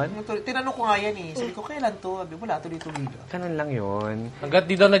lang, ganon? Tinanong ko nga yan eh. Sabi ko, kailan to? Sabi, wala, tuloy-tuloy lang. Ganon lang yun. Hanggat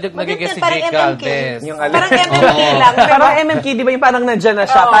di daw nagiging si Parang Jake MMK. Galvez. Yung Parang MMK lang. Parang MMK, di ba yung parang nandyan na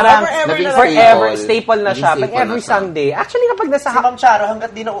siya? Parang forever forever, na. staple na siya. Naging Pag staple every na siya. Sunday. Actually, kapag nasa Si Ma'am Charo,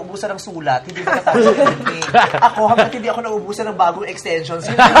 hanggat di nauubusan ng sulat, hindi nakatapos sa campaign. Ako, hanggat hindi ako nauubusan ng bagong extensions.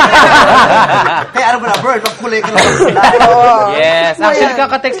 Kaya ano ba na, Bird, magkulay ka lang ng sulat. Yes. Actually,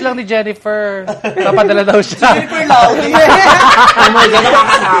 kaka-text lang ni Jennifer. Papadala daw siya. Jennifer Lowry. Oh my God,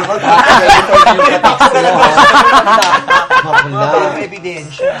 nakakanawa. Mga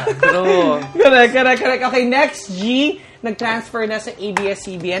ebidensya. True. Correct. Okay, next, G. Nag-transfer na sa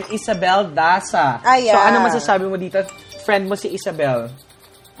ABS-CBN, Isabel Daza. Ah, yeah. So, ano masasabi mo dito? Friend mo si Isabel.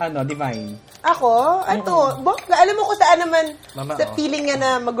 Divine. Ako? Ito, alam mo kung saan naman Mama, sa feeling niya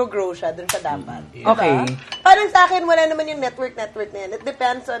na mag-grow siya dun sa dapat. Okay. Parang sa akin, wala naman yung network na yan. It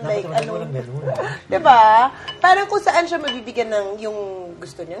depends on like, diba? Parang kung saan siya mabibigyan ng yung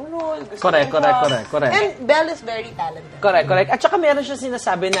gusto niyang role, gusto Correct. niyang And Belle is very talented. Correct. At saka meron siya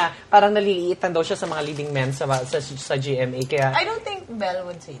sinasabi na parang naliliitan daw siya sa mga leading men sa GMA. Kaya, I don't think Belle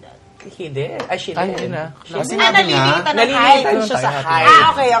would say that. he did. She Ay, did. yun na. Nalilitan ng Nalilitan height. siya sa height.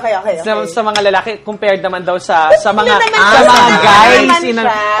 Okay. Sa mga lalaki, compared naman daw sa mga naman sa siya. mga guys. Naman In siya.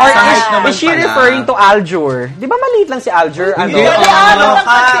 or Sa height naman is she pala. referring to Aljur? Di ba maliit lang si Aljur? Hindi.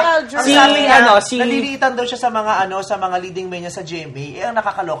 Nalilitan daw siya sa mga leading men niya sa GMA. Ang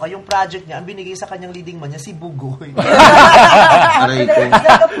nakakaloka, yung project niya, ang binigay sa kanyang leading man niya, si Bugoy. Aray ko. Is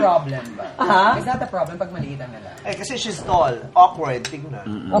that a problem ba? Is that a problem pag maliit ang lalaki? Kasi she's tall. Awkward.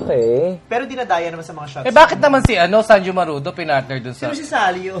 Tignan. Okay. Pero dinadaya naman sa mga shots. Bakit naman si Sanjo Marudo pinartner dun sa... Sino si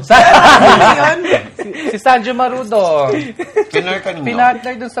Salio? Si Sanjo Marudo. Pinar ka ninyo.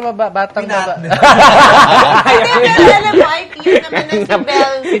 Pinartner dun sa batang baba. Pero alam mo, I feel naman na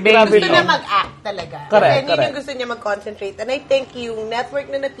si Belle gusto na mag-act. talaga. Correct, And yun yung gusto niya mag-concentrate. And I think yung network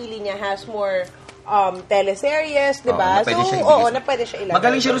na napili niya has more teleseries, di ba? Na pwede siya ilagay.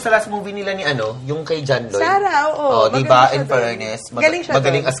 Magaling siya sa last movie nila ni yung kay John Lloyd. Sarah, di ba? In fairness.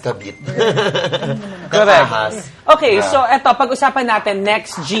 Magaling as kabit. Correct. Okay, so eto, pag-usapan natin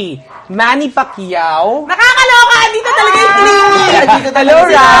next G. Manny Pacquiao. Nakakaloka! Dito talaga yung clingy! Hello,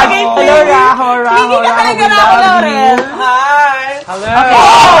 Raj! Hello, Raho! Clingy ka talaga, Raho, Laurel! Hi! Hello!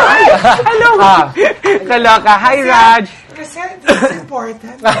 Hello! Kaloka. Hi, Raj! Kasi it's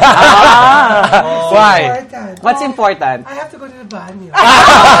important. Why? Important. What's important? I have to go to the banyo.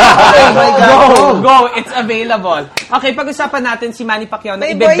 Go! It's available. Okay, pag-usapan natin si Manny Pacquiao na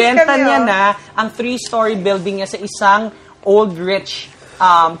May ibebenta boys kami, niya na ang 3-story building niya sa isang old rich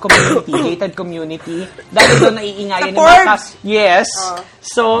community, gated community. Dahil doon naiingayan ng mga yes.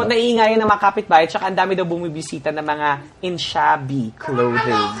 So, naiingayan ng mga kapitbahay tsaka ang dami daw bumibisita ng mga in shabby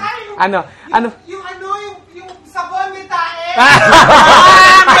clothing. Ano? Yung sabon may tae.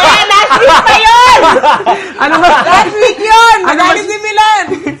 Last week pa yun! Ano ba? Last week yun! Magaling si Milan!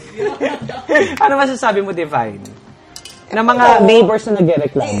 Ano masasabi mo, Divine? Ng mga neighbors na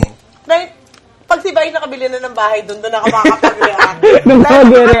nagreklamo. Pag si Vice nakabili na ng bahay doon ako makakapag-react.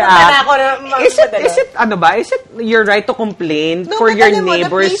 Is it your right to complain for your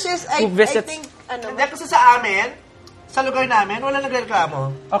neighbors who visits? Hindi kasi sa amin, sa lugar namin, wala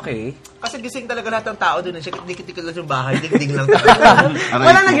nagreklamo. Okay. Kasi gising talaga lahat ng tao doon. Dikit-dikit lang yung bahay, ding-ding lang talaga.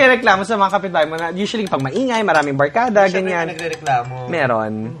 Wala nagreklamo sa mga kapitbahay mo na usually pag maingay, maraming barkada, ganyan. Nagreklamo.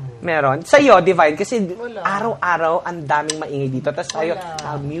 Meron. Sa iyo, Divine, kasi araw-araw ang daming maingay dito. Tapos tayo,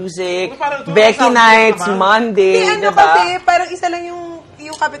 music, Becky Nights, Monday, diba? Kasi parang isa lang yung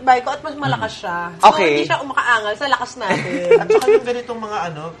kapitbahay ko at mas malakas siya. So, hindi siya umakaangal sa lakas natin. At saka yung ganitong mga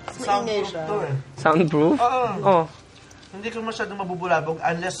soundproof to eh. Soundproof? Oo. Hindi ko masyadong mabubulabog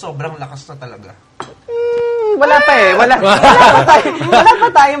unless sobrang lakas na talaga. Wala pa eh. Wala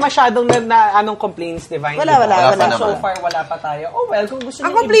pa tayo masyadong anong complaints, Divine. Wala. So far, wala pa tayo. Oh, well, kung gusto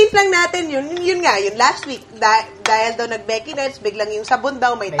ang complaints lang natin yun last week. Dahil daw nag-Becky Nights, biglang yung sabon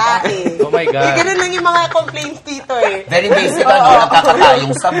daw may tae. Oh my God. Ganun lang yung mga complaints dito eh. Very basic,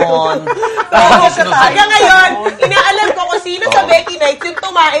 nagkakatayong sabon. Hanggang ngayon, inaalam ko kung sino sa Becky Nights yung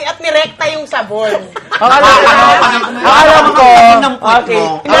tumae at nirekta yung sabon. Alam ko. Okay.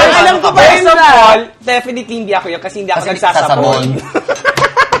 Alam ko ba yun na? Definitely hindi ako yun kasi hindi ako nagsasabon.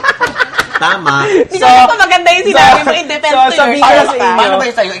 Tama. Hindi ko maganda yung sinabi mo, independent to yourself. Paano ba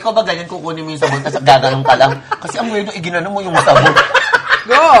yung sa'yo? Ikaw ba ganyan kukunin mo yung sabon tapos gaganong ka lang? Kasi ang weirdo, iginano mo yung sabon.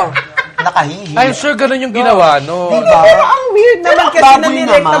 Go! Nakahihi. I'm sure ganun yung ginawa, no? Diba? Pero ang weird naman kasi na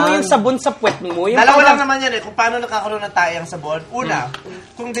nirekta mo yung sabon sa puwet mo. Dalawa lang naman yan eh, kung paano nakakaroon ng tae ang sabon. Una,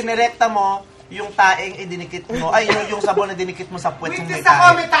 kung dinirekta mo, yung taeng idinikit mo, yung sabon na dinikit mo sa puwet yung may tae.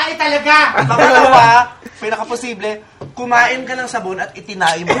 may tae talaga! Pangalawa, pinaka-posible, kumain ka ng sabon at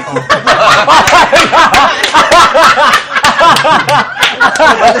itinai mo to.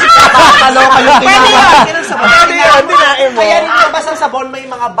 Pwede yun! Kaya nilabas ang sabon, may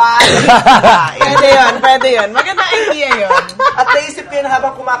mga bahay. Pwede yun. Magandang idea yun. At naisip ko yun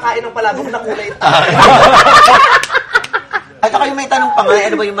habang kumakain ng palabok na kulay tayo. At saka yung may tanong pa nga,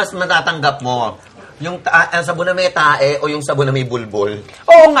 ano ba yung mas matatanggap mo? Yung sabon na may tae o yung sabon na may bulbol?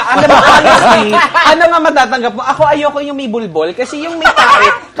 Oo nga, alam mo, honestly, ano nga matatanggap mo? Ako ayoko yung may bulbol kasi yung may tae,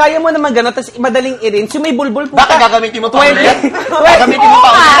 kaya mo naman gano'n, tapos madaling i-rinse. Yung may bulbol po. Bakit gagamitin mo pa ulit? Gagamitin mo pa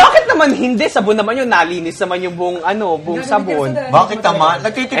ulit? Bakit naman hindi? Sabon naman yun, nalinis naman yung buong sabon. Bakit naman?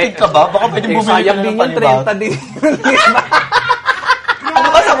 Nagtitipid ka ba? Baka pwede bumili ka sayang na din ng yung panibago. 30 din. Ano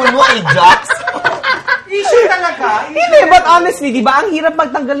ba sabon mo, Ajax? Issue talaga. Hindi, but honestly, di ba, ang hirap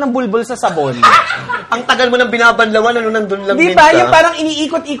magtanggal ng bulbol sa sabon. Ang tagal mo nang binabanlawan, nandun lang di ba, yung parang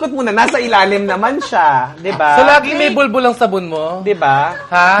iniikot-ikot mo na, nasa ilalim naman siya. Di ba? So, lagi may bulbol ang sabon mo? Di ba?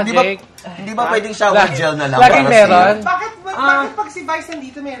 Ha, Di ba, Jake? hindi ba pwedeng shower gel na lang? Laging para meron? Bakit pag si Vice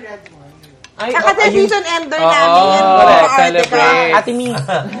nandito may red one? Kasi season ender namin. Correct, celebrate. Ate Mi.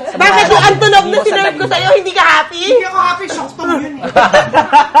 Bakit yung antunog na sinerve ko sa'yo, hindi ka happy? Hindi ako happy, shock to yun eh.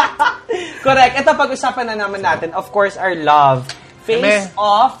 Correct. Ito, pag-usapan na naman natin, of course, our love. Face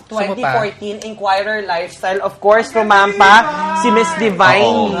of 2014 Inquirer Lifestyle. Of course, rumampa si Miss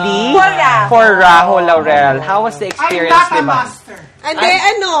Divine Lee for Raho Laurel. How was the experience, I'm not a diba? master. Hindi,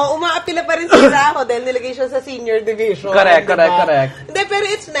 umaapila pa rin si Raho dahil nilagay siya sa senior division. Correct. Hindi, pero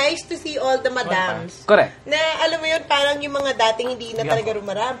it's nice to see all the madams. Correct. Na, alam mo yun, parang yung mga dating hindi na talaga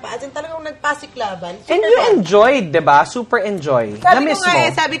rumarampa. As in, talagang nagpasiklaban. And you enjoyed, diba? Super enjoy.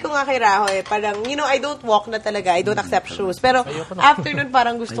 Sabi ko nga kay Raho parang, I don't walk na talaga. I don't accept shoes. Pero after nun,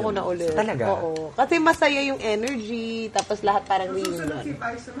 parang gusto ko na ulit. Talaga? Oo. Kasi masaya yung energy, tapos lahat parang reunion.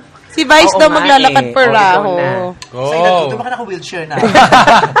 Si Vice daw maglalakad per Raho. Go! Baka naka-wheelchair na.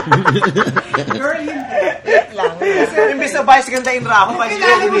 Girl, lang. Imbis na Vice ganda yung Raho, Vice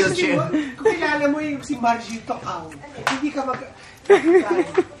ganda yung wheelchair. Kung kilala mo yung si Margie Tocao, hindi ka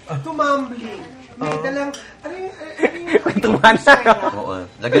tumambling. May dalang, ano yung Kwentuhan na. Oo.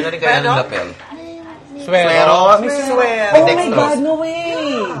 Lagyan na rin kaya ng lapel. Swero. Miss Swero. Oh my God, no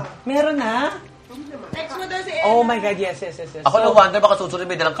way! Meron na? Next mo daw si Oh my God, yes. Ako na wonder, baka susunod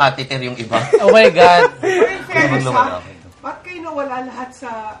may dalang catheter yung iba. Oh my God. in fairness, ba't kayo nawala lahat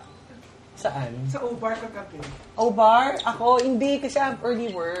sa Saan? sa O-Bar kagabi? O-Bar? Ako, hindi kasi I have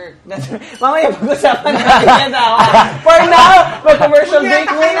early work. Mamaya pag-usapan natin yan ako. For now, mag-commercial break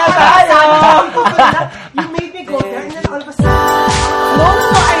muna tayo. You made me go there and then all of a sudden... No,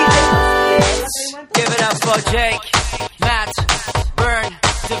 Give it up for Jake, Matt, Burn,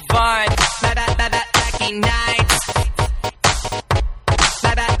 Divine, Lucky Nights,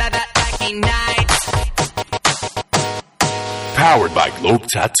 Lucky Nights. Powered by Globe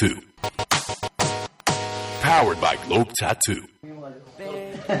Tattoo. Powered by Globe Tattoo.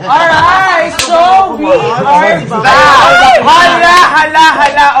 Alright, so we are back.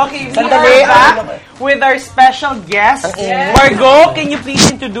 Hala. Okay, we are back with our special guest. Margo, can you please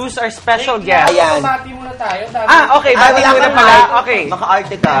introduce our special guest? Ayan. Mati muna tayo. Okay, bati muna pala. Okay.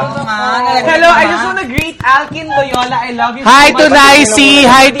 Maka-arte ka. Hello, I just want to greet Alkin Loyola. I love you Hi so to much. Nicey,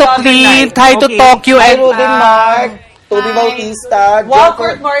 hi to Clint, hi to Tokyo, Hi, and Ruben Mark. Toby Bautista. Wow,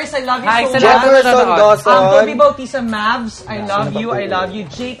 Kurt Morris, I love you Hi, so much. Jefferson Dawson. Toby Bautista Mavs, I love you.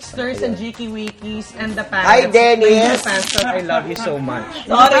 Jake Sturs and Jakey Wikis and the Pants. Hi, Dennis. Ranger Pants, I love you so much.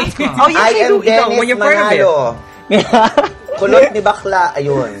 Sorry. Oh, yes, I am Dennis when you're part of it. Manalo. Kulot ni Bakla.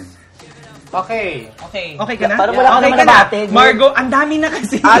 Ayun. Okay. Okay ka na? Parang wala ka naman nabate. Margo, ang dami na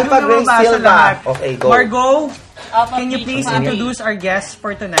kasi. Alpha Hindi ko Grace mabasa Silva. lahat. Okay, go. Margo, can you please introduce our guest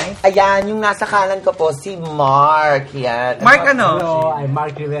for tonight? Ayan, yung nasa kanan ko po, si Mark. Yan. Mark ano? Hello, I'm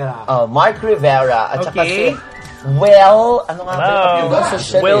Mark Rivera. Mark Rivera. At saka Okay. si ano nga ba yung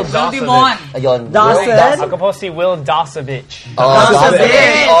associate? Will Dawsovich. Ayun. Dawson? Ako po si Will Dawsovich.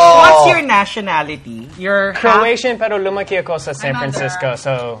 Dawsovich. What's your nationality? Your Croatian pero lumaki ako sa San Francisco,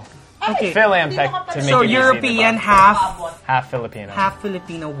 so Okay. Philam to make So it easy, European, half Filipino. half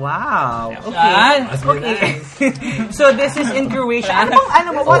Filipino. Wow. Okay. Okay. So this is in Croatia.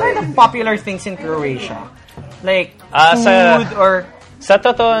 What are the popular things in Croatia? Like food or Sa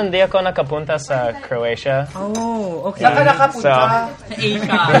totoo, hindi ako nakapunta sa Croatia. Oh, okay. Saan ka nakapunta? Sa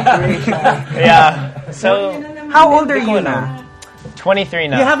Asia. Yeah. So, how old are you now?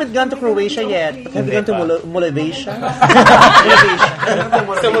 23 now. You haven't gone to Croatia yet, but have you gone to Moldavia?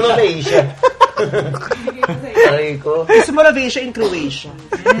 Sa Moldavia. Aray ko. It's Moldavia in Croatia.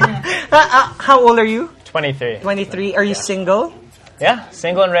 How old are you? 23. 23. Are you single? Yeah,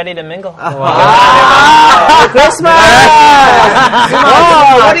 single and ready to mingle. Christmas!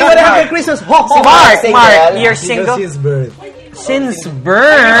 What do you want to have for Christmas? Mark, you're single? Since birth. Since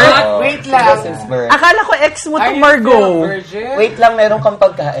birth? Wait lang. Akala ko ex mo to Margo. Wait lang, meron kang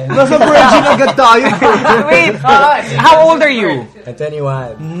pagkain. Nasa virgin agad tayo. Wait, how old are you? I'm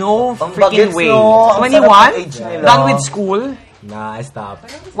 21. No Ang freaking bagets, way. no? Ang sarap ng age 21? nila. Done with school? Nah, I stopped.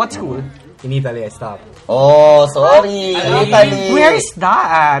 What school? In Italy, I stopped. Oh, sorry. Italy. Where is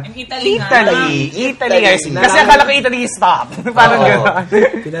that? In Italy. Italy. Kasi akala ko Italy is stop. Parang gano'n.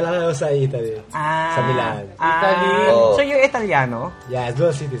 Pinalaki ako sa Italy. Sa Milan. Italy. Oh. So you're Italiano? Yeah,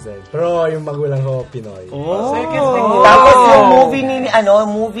 dual citizen. Pero yung magulang ko, Pinoy. Oh. Tapos yung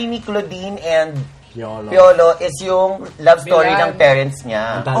movie ni Claudine and Piolo is yung love story ng parents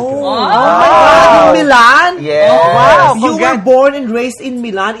niya. Oh In Milan? Yes. Wow. You were born and raised in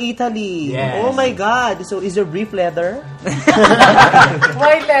Milan, Italy. Yes. Oh my God. So is your brief leather?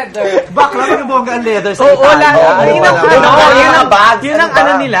 Why leather? Bakla ka bongga ang leather sa Oo, Italy. yun ang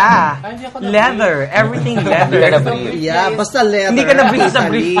ano nila. Leather. Everything leather. Yeah, basta leather. Hindi ka na-brief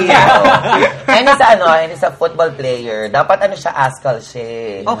sa brief. And sa football player, dapat siya, Askal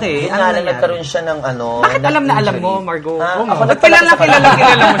siya. Okay, Yun ano nga lang nangyari? nagkaroon siya ng Alam na alam mo, Margo. Ako kilala mo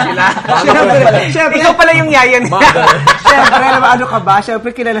sila. Siyempre, ikaw pala yung yaya nila. Siyempre, ano ka ba?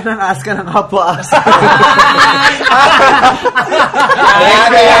 Siyempre, kilala ng aska ng kapwa.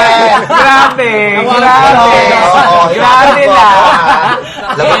 Grabe lang.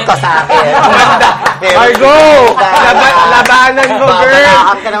 Lagot ka sa akin. Margo! Labanan mo, girl!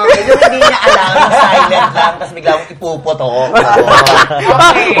 Babalakan ka naman. Yung hindi niya alam, silent lang, tapos bigla mong ipuputok.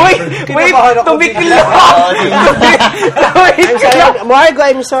 Wait! Tumiklop! Margo,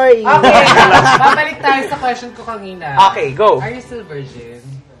 I'm sorry. Okay. Babalik tayo sa question ko kanina. Okay, go. Are you still virgin?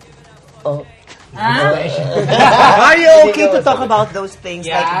 Are you okay to talk about those things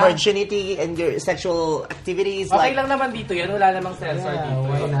like virginity and your sexual activities? Okay lang naman dito yan. Wala namang censor dito.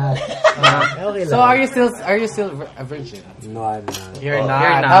 Why not? Okay lang. So are you still a virgin? No, I'm not. You're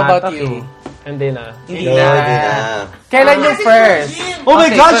not. How about you? Hindi na. Hindi na. Kailan yung first? Oh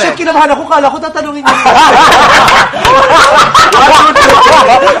my God, shit, kinabahan ako. Kala ko tatanungin niyo.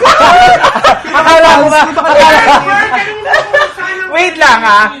 Akala ko ba? Wait lang,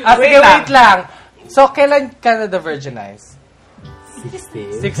 ha? Wait lang. So, kailan ka na-virginize?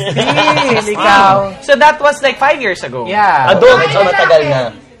 16. 16! Ikaw. So that was like 5 years ago. Yeah. Adult, so matagal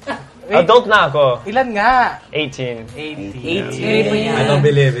na. Adult na ako. Ilan nga? 18. 18. I don't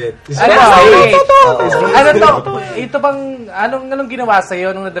believe it. Wait. Ano to? Ito bang, anong ginawa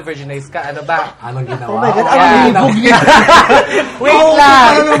sa'yo nung na-virginize ka? Ano ba? Anong ginawa? Oh my God, ang libog niya. Wait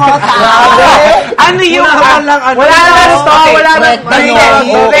lang. Ano yung... Wala na.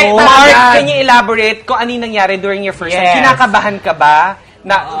 Mark, can you elaborate kung ano yung nangyari during your first time? Kinakabahan ka ba?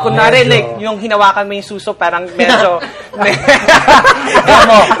 Na, kunwari, like, yung hinawakan mo yung suso, parang medyo...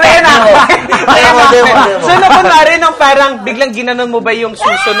 So, na kunwari, nung parang biglang ginanon mo ba yung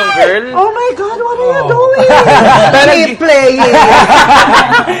suso ng girl? Oh my God, what are you doing? Keep playing.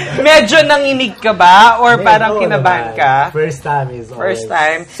 Medyo nanginig ka ba? Or parang kinabahan ka? First time is always... First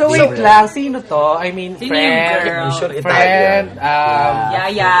time. So, wait lang. Sino to? I mean, friend.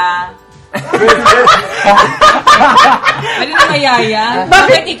 Yaya. Pwede na yaya.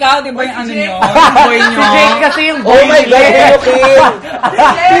 Bakit ikaw? Di ba yung ano nyo? Boy nyo? Si Jake kasi yung boy. Oh my God, okay.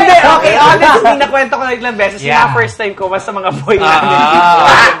 Hindi, okay. Honestly, nakwento ko na ilang beses. Yung mga first time ko was sa mga boy namin.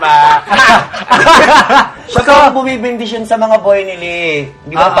 Diba? Siya ka bumibindisyon sa mga boy nili.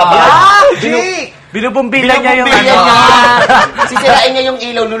 Di ba pa ba? Jake! Binubumbilya niya yung Sisirain niya yung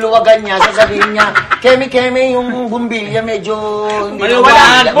ilaw, luluwagan niya, sasabihin niya, keme-keme yung bumbilya, medyo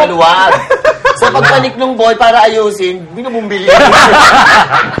maluwag. Sa pagpanik ng boy para ayusin, binubumbilya.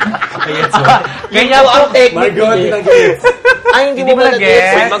 Ganyan po ang technique. Ay, hindi mo ba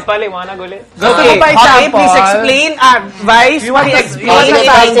Wait, magpaliwanag ulit. Okay, please explain. Vice, paki-explain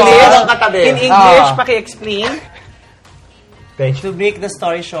in English. Paki-explain. To make the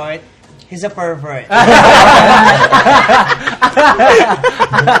story short, he's a pervert.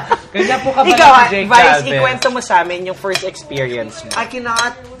 Kanya po ka ba Ikaw, si Jake Vice, Calvin? ikwento mo sa amin yung first experience mo. I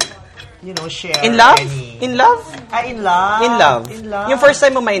cannot, share In love? any... In love? In love. In love. In love. Yung first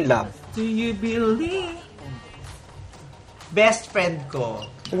time mo ma-in love? Do you believe? Best friend ko.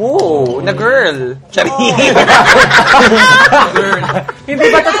 Whoa, na girl. Chari. Hindi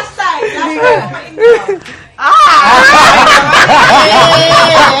ba ito?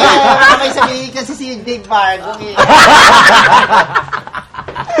 May sabihin kasi si Dave Vargo.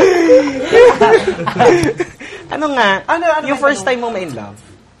 Ano nga? Yung first time mo ma-in love?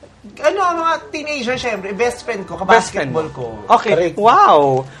 Mga teenager, syempre, best friend ko, kabasketball ko. Okay.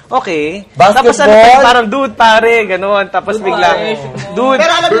 Wow. Okay. Basketball? Tapos parang dude, pare, gano'n. Tapos biglang, dude, Pero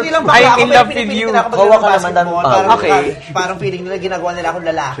alam nyo nilang bakla I'm in love with you. Hawa ka naman ng Parang feeling nila ginagawa nila akong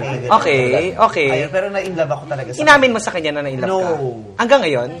lalaki. Okay. Ayun, pero na-in love ako talaga sa Inamin mo sa kanya na na-in love ka? No. Hanggang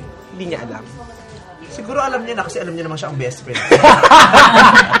ngayon, hindi niya alam. Siguro alam niya na kasi alam niya naman siya ang best friend.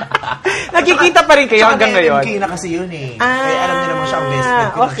 Nagkikita pa rin kayo hanggang ngayon? Okay na kasi yun eh. Kaya alam niya naman siya ang best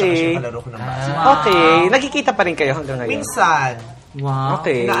friend. Okay. Okay. Nagkikita pa rin kayo hanggang ngayon? Minsan. Wow.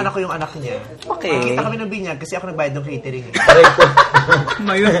 Okay. Inaanak ko yung anak niya. Okay. Nakita kami ng binyag kasi ako nagbayad ng catering.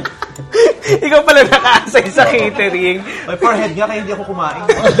 Mayon. Ikaw pala nakaasay sa catering. May forehead nga kaya hindi ako kumain.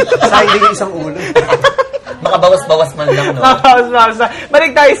 Sayang yung isang ulo. Baka bawas-bawas man lang, no? Bawas-bawas.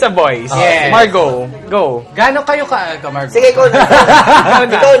 Balik tayo sa boys. Yes. Margo, go. Gano'n kayo ka-aga, Margo? Sige, ikaw na.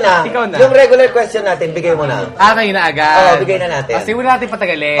 Ikaw na. Yung regular question natin, bigay mo na. Kayo na agad. Oo, bigay na natin. Kasi wala natin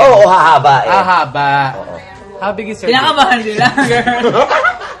patagalin. Oo, hahaba eh. Hahaba. How big is your Pinakabahan sila, girl.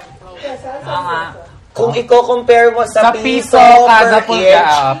 Kung i-compare mo sa piso kada per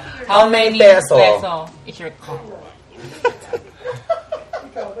inch, how many peso? Is your cup?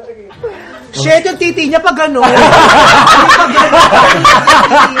 Shit, yung titi niya pag gano'n.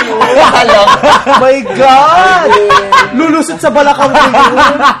 My God! Lulusot sa balakang ko yun.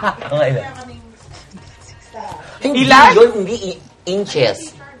 Ilan? Hindi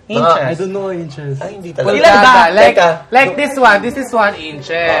inches. I don't know inches. Ay, hindi talaga. Ilan ba? Like this one. This is 1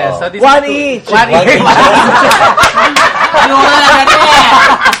 inches. So this 1 inch. 1 inch. Ano ka na natin?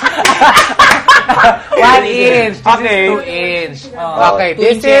 1 inch. This is 2 inch. Okay,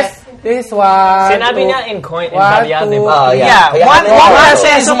 this is 1. Sinabi niya in coin, in barya, di ba? Yeah, 1 peso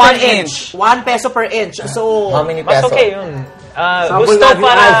is 1 inch. 1 peso per inch. So, how many Mas peso? okay yun. Gusto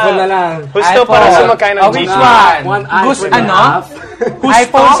para sumakay ng which jeep. one? Gusto, ano?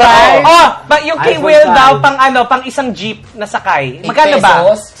 iPhone 5. Oh, but yung kay Will daw, pang isang jeep na sakay. Magkano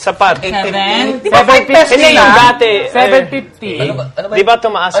ba? Sapat. 7? Di ba 5 pesos Hindi yung na? dati. 750. Di ba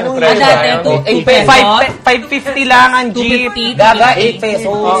tumaas yung presyo? Dati, 8 pesos. 550 lang ang jeep. 250. Gaga, 8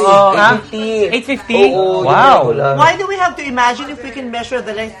 pesos. Oo. 850. 850? Wow. why do we have to imagine if we can measure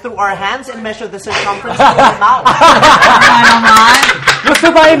the length through our hands and measure the circumference of our mouth?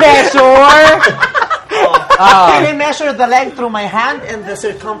 Gusto ba i-measure? Can I measure the length through my hand and the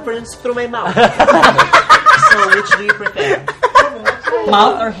circumference through my mouth? So, which do you prefer?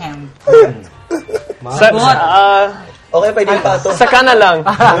 Mouth or hand? Okay, pwede pa ito. Saka na lang.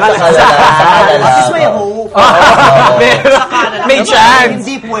 This is my hope. May chance.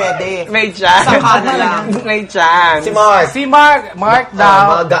 Hindi pwede. May chance. Saka na lang. May chance. Si Mark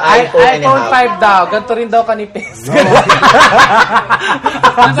daw, iPhone 5 daw, ganito rin daw kanipis.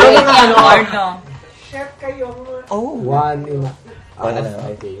 Chef kayo. One in a...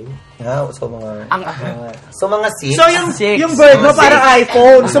 I think. So mga 6. So, yung bird mo parang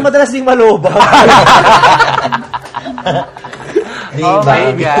iPhone. So, madalas ding maloba. Oh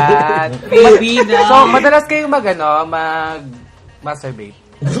my God. So, madalas kayong mag-masturbate.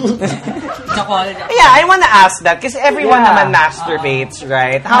 Yeah, I wanna ask that kasi everyone naman masturbates,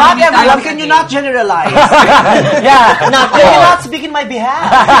 right? Not everyone. Can you not generalize? Yeah. Can you not speak in my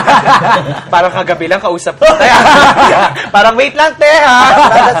behalf? Parang kagabi lang kausap ko. Parang wait lang, te, ha?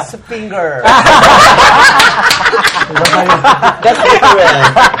 That's finger. That's different.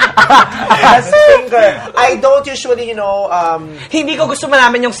 That's finger. I don't usually, Hindi ko gusto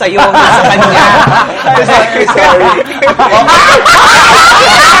malaman yung sayo sa kanya. Sorry.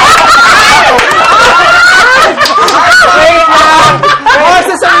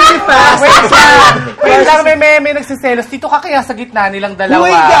 Wait lang! Wait lang, may nagsiselos. Dito ka kaya sa gitna nilang dalawa.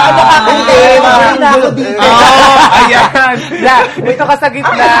 Uy, gaano ka hindi. Magaling na ako dito. Ayan. Dito ka sa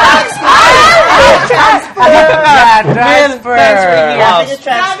gitna. Transfer.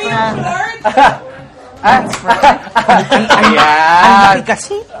 Ayan.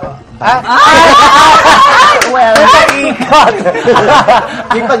 Kasi? Well, pag-iikot.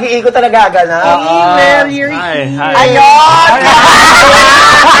 Yung pag-iikot talaga gana. Hi. Ayun!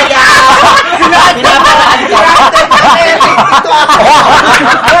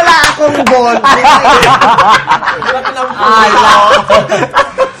 Wala akong ball.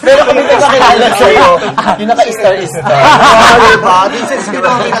 Pero kung hindi ko kakilala sa'yo, yung naka-star-star. Diba? This is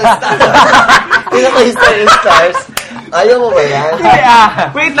phenomenal stuff. Yung naka-star-stars. Ayaw mo ba yan?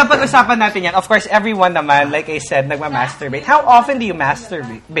 Wait lang, pag-usapan natin yan. Of course, everyone naman, like I said, nagma-masturbate. How often do you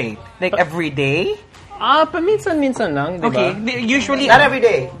masturbate? Like every day? Paminsan-minsan lang, di ba? Okay. Usually, Not every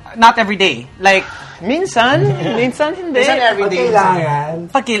day. Not every day. Like, minsan hindi. Minsan every day.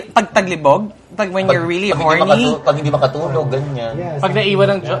 Kailangan. pag taglibog? Pag when you're really horny? Pag hindi makatulog, ganyan. Yes. Pag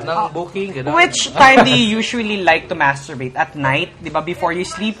naiwan ng booking, gano'n. Which time do you usually like to masturbate? At night, di ba? Before you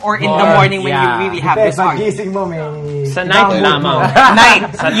sleep? Or in the morning when you really have this Pag on? gising mo, may... Sa night lamang.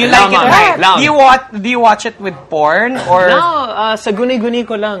 Night. You like it Lamang. night. Lang. Do you watch it with porn? Or... No, sa guni-guni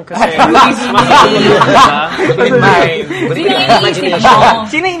ko lang. Kasi mas makatulog, diba? With my imagination.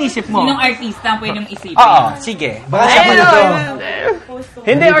 Sino inisip mo? Sinong artista ang pwedeng isipin? Oo, sige.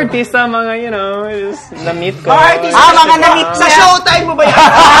 Hindi artista, mga, just na-meet ko. Mga na-meet Sa showtime mo ba yan?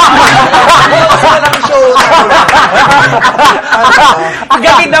 Sa ng showtime.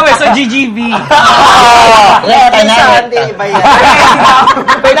 Gabi daw sa GGB. Every Sunday ba yan?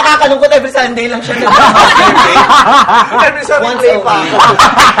 Pero nakakalungkot every Sunday lang siya. Every Sunday play pa.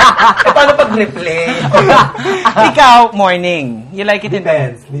 Paano pag-replay? Ikaw, morning. You like it in the...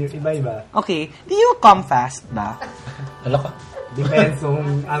 Depends. Iba-iba. Okay. Do you come fast ba? Hala ka. Depends kung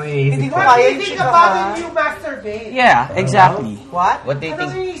ano iisip Hindi ko ko. kaya yung Think chika about ka. it, you masturbate. Yeah, exactly. What? What do you Ano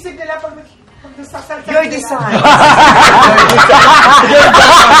think? yung iisip nila pag nasasalta? Your design.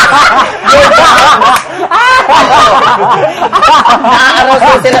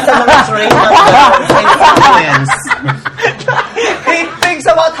 Nakakaraw sila sa mga train ng sentiments. He thinks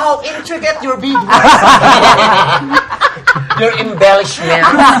about how how intricate your beadwork. Your embellishment.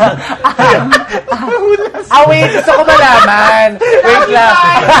 Wait, gusto ko malaman. Wait lang.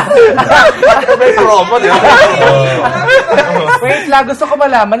 May promo, di ba? Wait lang, gusto ko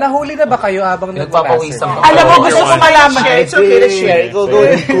malaman. Nahuli na ba kayo habang nagpapawisan nagpapawisan? pa? Alam mo, gusto ko malaman. It's okay, let's share. Go.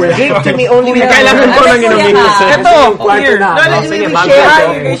 Give to me only. Kailangan ko lang inumin kasi. Ito, Kwarto na.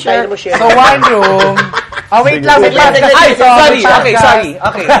 Share. So, one room. Wait lang. Ay, sorry.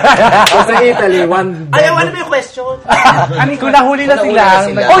 Okay. Sa Italy, one Ayaw, ano ba yung question? Kung nahuli na sila.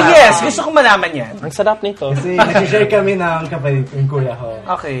 Oh yes, gusto ko malaman yan. Ang sarap nito. Kasi nag-share kami ng kapatid, yung kuya ko.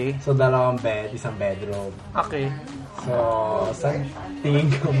 Okay. So, dalawang bed, isang bedroom. Okay. So, sa tingin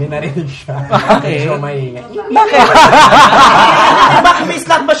ko, may narinig siya. Okay. Medyo maingay. Bakit? Bakit may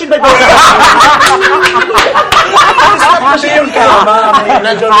slot machine ba doon? Slot machine yung kama.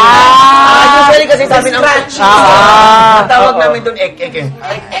 Usually kasi sabi ng ang tawag namin doon ek.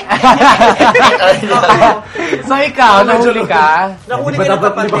 So, ikaw, nahuli ka? Nahuli ka ng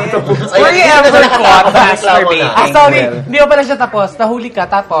kapatid. Were you ever caught masturbating? Sorry, hindi pa pala siya tapos. Nahuli ka,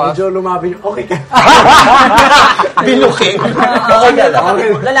 tapos? Medyo lumabi yung, okay ka. Binuking. Okay ka lang.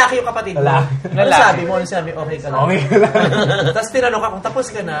 Lalaki yung kapatid mo. Ano sabi mo? Ano sabi? Okay ka lang. Okay ka lang. Tapos tinanong ka kung tapos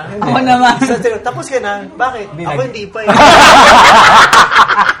ka na. Ako naman. Tapos ka na. Bakit? Ako hindi pa eh.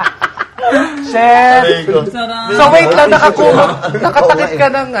 Chef! So wait lang, nakatakit ka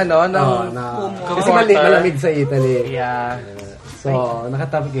ng Kasi malamig sa Italy. Yeah. So,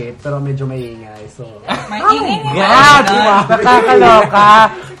 nakatabgate, pero medyo maingay. So, God! Nakakaloka!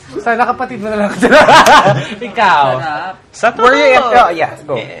 So, nakapatid mo na lang. Ikaw. Sa Were you ever... Yeah,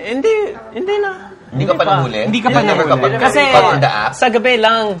 go. Hindi na. Hindi ka pa nahuli? Hindi ka pa nahuli. Kasi Pag in the app? sa gabi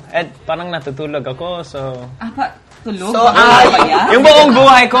lang, parang natutulog ako, so... Tulog? So, yung buong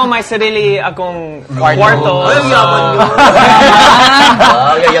buhay ko, may sarili akong kwarto. Ay, yaman yun.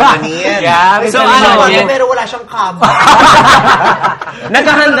 Yayamanin. Yeah, so Pero wala siyang kama.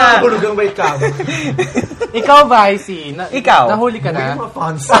 nakahanda. Hulugang may kama. Ikaw ba, Icy? Ikaw? Nahuli ka na?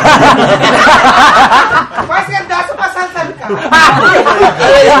 Mas ganda, sumasalsal ka.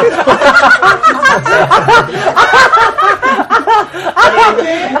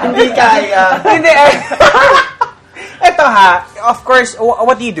 Hindi kaya. Hindi. Ito ha, of course,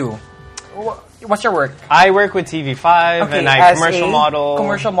 what do you do? What's your work? I work with TV5 and I as commercial a model.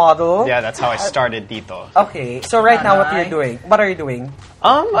 Commercial model? Yeah, that's how I started dito. Okay, so right now, what are you doing? What are you doing?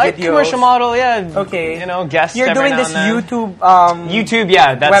 Like Videos? commercial model, yeah. Okay. You know, guests You're every doing now this and then. YouTube, YouTube,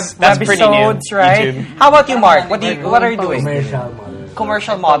 yeah, that's pretty new. webisodes, right? YouTube. How about you, Mark? What are you doing? commercial model.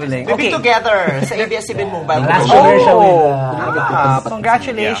 Commercial modeling. We've been together sa ABS-CBN Mobile. Last commercial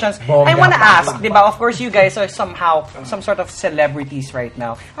Congratulations. Yeah. I want to ask, diba, of course you guys are somehow some sort of celebrities right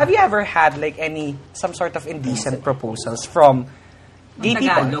now. Have you ever had like some sort of indecent proposals from gay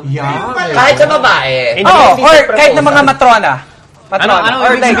people? Kahit sa babae. Or kahit na mga matrona. Ano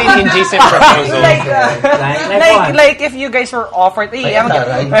Or ibig sabihin indecent proposal? like if you guys were offered,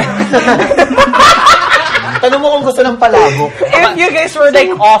 Tanong mo kung gusto ng palabok. if you guys were like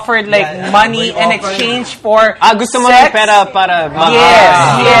offered like money in exchange for gusto mo sex, ng pera para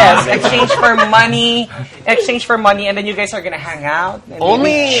Yes, exchange for money, and then you guys are gonna hang out and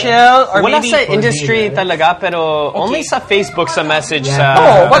Only maybe chill, or wala maybe sa industry talaga, pero only sa Facebook sa message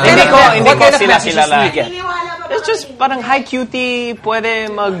sa... what kind Hindi ko of sila messages do kilala. you get? It's just parang, hi cutie, pwede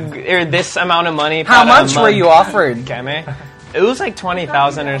or this amount of money. How para much were you offered? Keme? It was like 20,000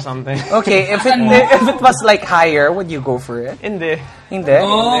 or something. Okay, if it was like higher, would you go for it? Hindi. Hindi?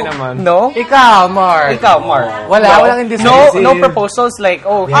 Hindi naman. No? Ikaw, Mark. Walang indecency. No proposals like,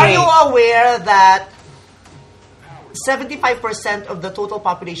 oh, Are hey. you aware that 75% of the total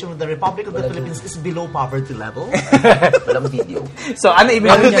population of the Republic of the Philippines is below poverty level? Walang video. So, ano ibig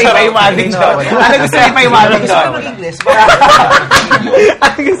gusto niya ipaiwanig doon? Ano gusto niya ipaiwanig doon? English.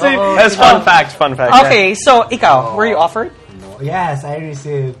 That's fun fact. Okay, so, ikaw, were you offered? Yes, I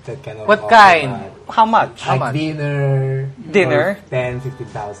received that kind of What offer, kind? but How much? like dinner. Dinner?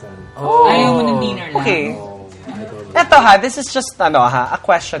 10,000-15,000. Ayaw mo ng dinner lang. Okay. So, I don't know. Eto ha, this is just a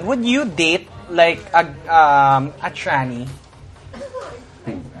question. Would you date like a tranny?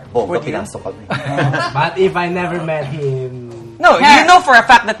 Bongga, pinasok kami. But if I never met him, No, you know for a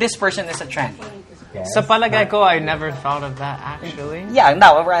fact that this person is a tranny. yes, Sa palagay ko, I never thought of that actually. Yeah,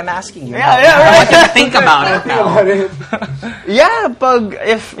 now I'm asking you. Yeah, I want you right. to think about it now. Yeah,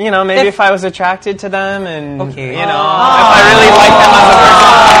 if if I was attracted to them and Okay. if I really like them as a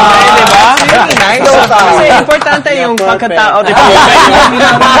person, diba? Really nice. Kasi importante yung pagkatao, diba?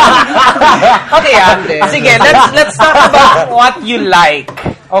 Okay, sige, let's talk about what you like.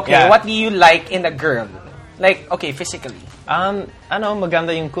 Okay, Yeah. what do you like in a girl? Like, okay, physically. Maganda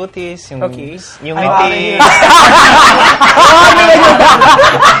yung kutis, yung Okay. yung ngiti.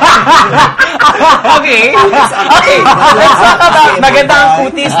 Okay. Let's talk about maganda ang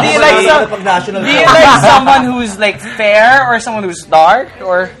kutis. Do you like someone who's like fair or someone who's dark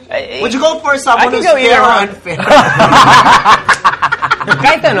or Would you go for someone who's fair or unfair?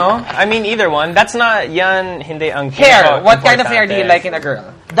 Kahit I mean either one. That's not yan hindi ang hair? What kind of hair do you like in a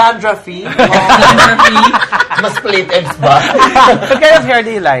girl? Dandruffy. Mas split ends ba? What kind of hair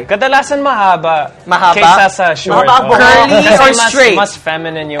do you like? Kadalasan mahaba. Mahaba? Kaysa sa short. Mahaba, curly Kasi or mas- straight? Mas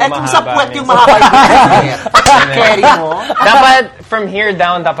feminine yung Eh, mahaba. kung sa puwet yung minsan. mahaba yung carry mo. Dapat from here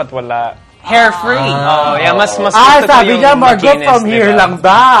down dapat wala. Hair free. Oh, yeah, mas gusto ko sabi yung niya, Margot, makinis, from here diba? lang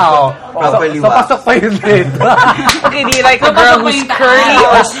daw. Properly So, pasok pa yun dito. Okay, do you like a girl who's curly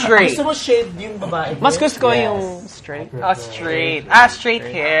or straight? Gusto mo shade yung babae? Mas gusto ko yung straight. Straight. Straight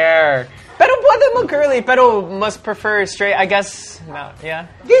hair. Pero pwede mo curly, pero mas prefer straight, I guess. No, yeah.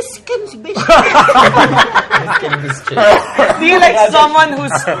 This can be Do you like someone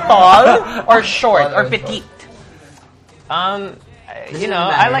who's tall or short or petite?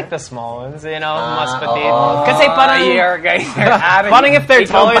 I like the small ones, mas petite. Kasi parang, guys, parang if they're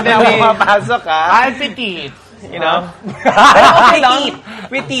taller than me, Mapasok ka. I'm petite. Pero okay lang.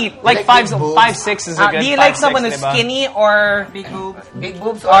 Petite. Like 5'6" is a good. Do you like 5'6", someone who's diba? skinny or Big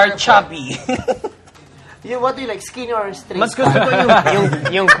boobs or chubby? What do you like, skinny or straight? Mas gusto ko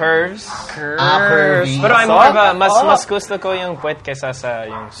yung curves. curvy. Pero I'm more of a, mas gusto ko yung puwet kaysa sa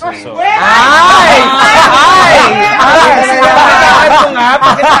yung suso. Ay! Pakitaan ko nga.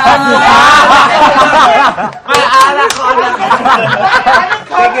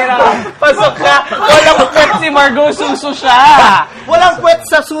 Sige na. Pasok ka. Walang puwet si Margot, suso siya. Walang puwet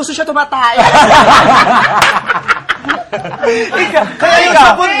sa suso siya tumatay. Kaya yung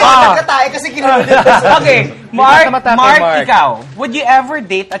sa bundo, nagkatae kasi kinunod. Okay, Mark, Mark. ikaw. Would you ever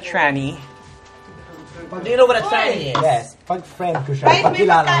date a tranny? Do you know what a tranny is? Yes, pag friend ko siya, pag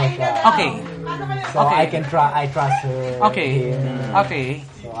kilala mo siya. Okay. So I trust her. Okay. him. Okay.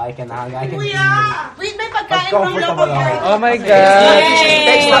 So I can hang, I can Wait, may pagkain comfortable ako. Oh my God.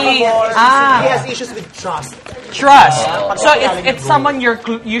 He has issues with trust. Trust. So it's someone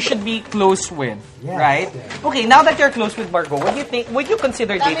you should be close with, Yes, right? yes. Okay, now that you're close with Margot, would you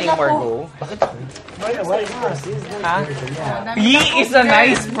consider dating Margot? Why not? He's nice Huh? person, yeah. He is a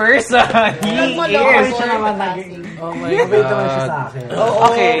nice person. He is. Siya naman naging, mabait naman siya sa akin.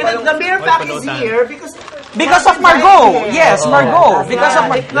 Okay. The mere fact is here Because of Margot. Yes, Margot. Because of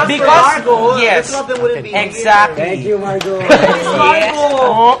Margot. yes. The problem wouldn't be Exactly. Thank you, Margot. Yes.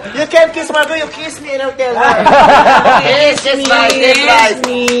 You can't kiss Margot, you kiss me and I'll tell her.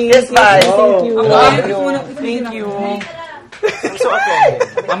 Kiss bye. Thank you. I'm so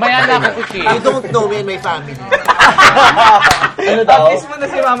offended. Mamaya na ako kuki. You don't know me and my family. Ano daw? Kiss mo na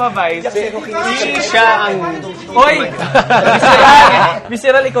si Mama Vice. Siya ang... Hoy!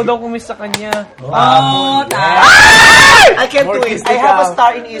 Visceral, ikaw daw kumis sa kanya. I can't do it. I have a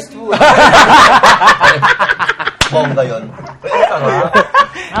star in Eastwood. Bongga yun.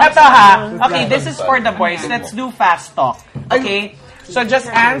 Ito ha. Okay, this is for the boys. Let's do fast talk. Okay? So just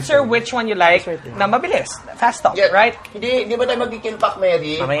answer which one you like na mabilis. Fast talk, right? Hindi ba tayo magkikilpak,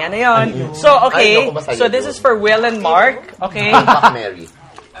 Mary? Mamaya na yun. So, okay. So this is for Will and Mark. Okay? Kilpak, Mary.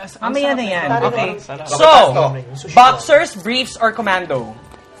 Mamaya na yan. Okay. So, boxers, briefs, or commando?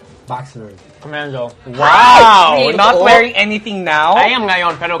 Boxer. Commando. Wow! Not wearing anything now? I am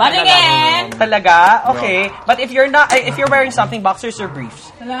ngayon, pero Patingin! Talaga? Okay. But if you're wearing something, boxers or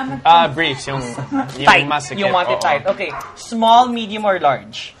briefs? briefs, yung Tight. masikip. You want it Oo. tight. Okay. Small, medium, or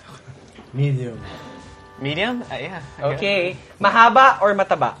large? Medium. Medium? Yeah. Okay. Mahaba or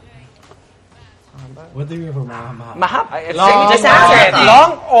mataba? What do you mean for mahaba? Mahaba. Long. Just answer it.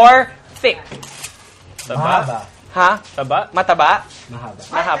 Long or thick? Mahaba. Ha? Taba? Mataba? Mahaba.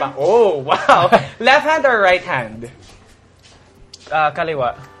 Mahaba. Oh, wow. Left hand or right hand?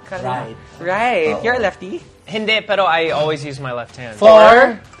 Kaliwa. Right. Right. You're a lefty? Hindi, pero I always use my left hand.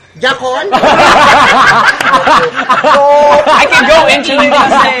 Four? Jakon? I can go into it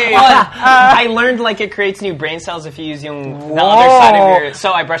and say, I learned like it creates new brain cells if you use the other side of your...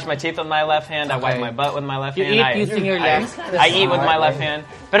 So I brush my teeth with my left hand, I wipe my butt with my left hand. You eat using your left? I eat with my left hand.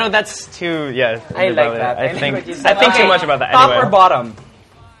 Pero that's too, I like that. I think what you said. too Okay. much about that Top anyway. or bottom?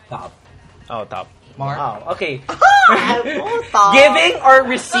 Top. Oh, top. Wow. Okay. Giving or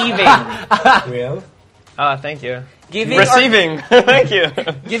receiving? Will. Thank you. Giving Receiving. Thank you.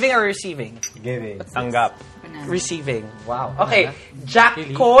 Or, giving or receiving? Giving. Tanggap. Receiving. Wow. Okay. Jack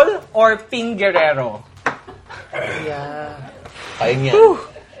Cole or Ping Guerrero? Ayun yan.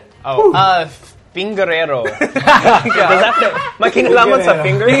 Oh, Pingerero. Does that may kinalaman sa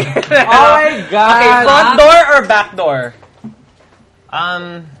finger? Oh my God! Okay, front door or back door?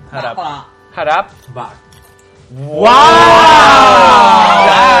 Harap. Harap? Back. Wow!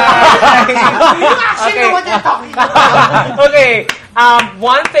 Okay. Okay.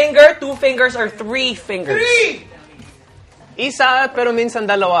 One finger, two fingers, or three fingers? Isa, pero minsan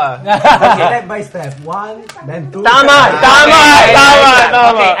dalawa. Step by step. 1, then 2. Tama!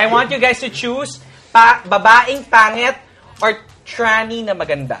 Okay, I want you guys to choose babaeng pangit or tranny na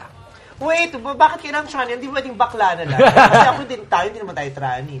maganda. Wait, bakit kailangan tranny? Hindi pwedeng bakla na lang. Kasi ako din tayo, hindi naman tayo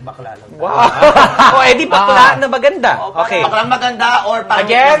tranny. Bakla lang. Wow! O, edi bakla na maganda. Okay. Baklang maganda or pangit na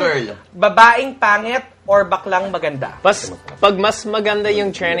Again, girl? babaeng pangit or baklang maganda? Pag mas maganda yung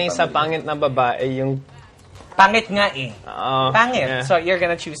tranny sa pangit na babae, yung pangit nga eh. Pangit. Yeah. So, you're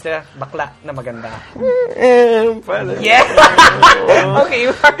gonna choose the bakla na maganda. Pwede. Yeah! Okay,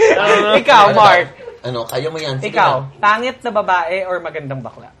 ikaw, Mark. Ano, kaya mo yan. Sige Ikaw, na. pangit na babae or magandang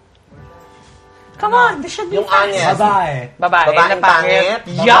bakla? Come on, this should be Yung angel. Babae. Babae na Babaeng pangit.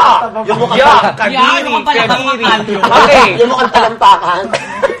 pangit. Yeah! Yung mukhang Yeah! Kadiri. Okay. Yung mukhang talampakan.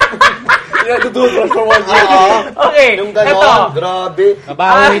 Nadududol for 1 year. Okay. Yung gano'n, Ito. grabe.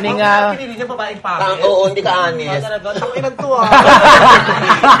 Babae ni nga. Pinili niya babaeng pangit. Oo, hindi ka honest. Takinan to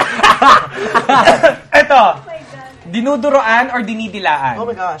Ito. Dinuduroan or dinidilaan? Oh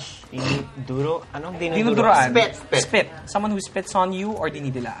my gosh. Duro? Anong Dinuduroan. Spit. Spit. Someone who spits on you or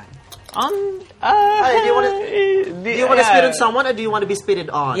dinidilaan? Do you want to spit on someone or do you want to be spitted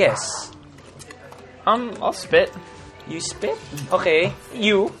on? Yes. I'll spit. You spit? Okay.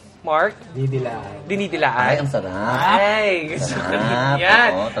 You, Mark? Didilaan. Dinidilaan? Ay, ang sarap. Ay, gusto ko Sarap. yan.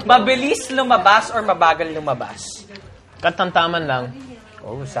 Oo, totoo. Mabilis lumabas or mabagal lumabas? Katantaman lang.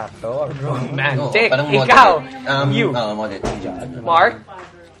 Oh, sakto. No, Romantic. parang Ikaw, moderate. you. Moderate. Mark?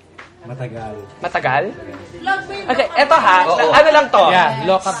 Matagal. Matagal? Okay, eto ha. Oo. Ano lang to? Yeah,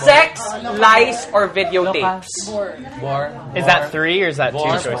 lock up. Sex, lies, or videotapes? Is that 3 or is that 2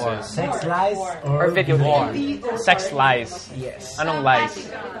 choices? Sex, lies, Or videotape? Sex lies. Yes. Anong lies?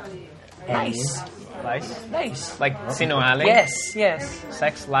 Lies. Lies? Lies. Like sinungaling? Yes, yes.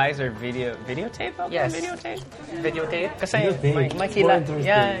 Sex lies or videotape? Okay, Yes. videotape. Videotape? Kasi Videotape. makila. It's more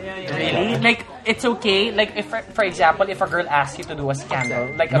Yeah. Really? Like, it's okay? Like, if, for example, if a girl asks you to do a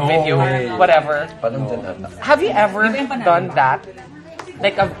scandal, like a No video, way. whatever, Parang dyan ata. have you ever done that?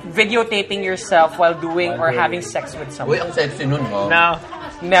 Like, a videotaping yourself while doing or having sex with Uy, someone? ang sexy nun, ha? No.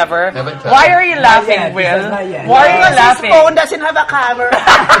 Never? Never tried. Why are you laughing, yet. Will? Not yet. Why are you His laughing? phone doesn't have a camera.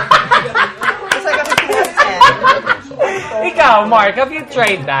 It's like a 50%. Ikaw, Mark, have you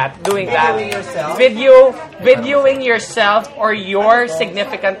tried that? Doing that? Videoing yourself? Videoing yourself or your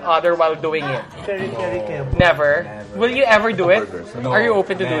significant other while doing it? Carry. Never? Will you ever do it? Are you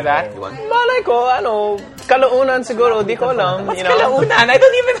open to do that? Malay ko, kalaunan siguro, di ko alam. What's kalaunan? I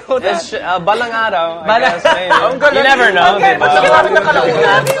don't even know that. Balang araw. Balang- You never know. Okay, diba? Bakit na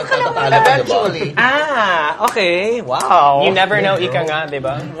kalaunan? Eventually. Okay. Wow. You never know, ika nga, di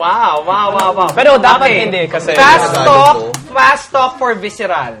ba? Wow. Pero dapat Okay. hindi kasi... Fast talk for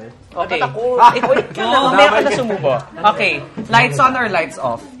visceral. Okay. Wait ka na. Mamaya ka na sumubo. Okay. Lights on or lights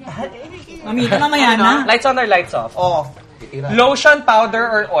off? Mamita mamaya na. Lights on or lights off? Off. Lotion, powder,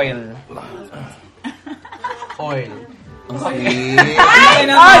 or oil? Oil. Ang sakit. Ay,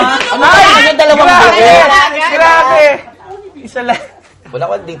 naman. Ay! Ang dalawang buhok. Grabe! Isa lang. Wala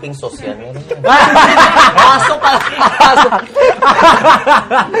ko dipping sauce yan. Meron yan. Aso pa.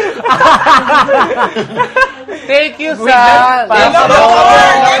 Thank you, With sa... that, Thank you for the food.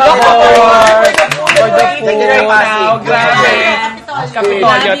 right now. Grabe.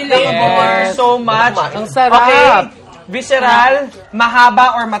 Kapitolyo, thank you so much. Ang sarap. Okay. Visceral,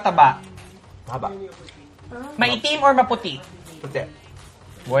 mahaba or mataba? Haba. Maitim or maputi? Puti.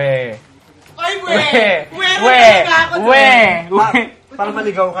 We. Ay, Para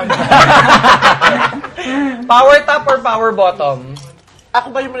maligaw ka na. Power top or power bottom?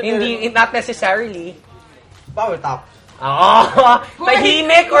 Ako ba yung Hindi, not necessarily. Power top.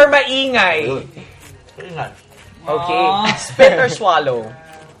 Tahimik or maingay? Ingat. Okay. Spit or swallow?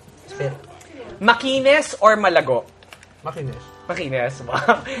 Spit. Makinis or malago? Makinis. Makinis.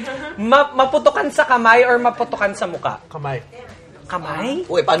 Maputukan sa kamay or maputukan sa muka? Kamay. Kamay?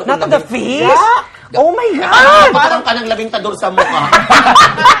 Uy, paano Not kung on the labing- face? Oh my God! Parang ka ng labintador sa mukha.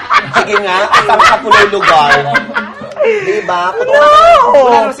 Sige nga, asang ka puloy lugar. Diba?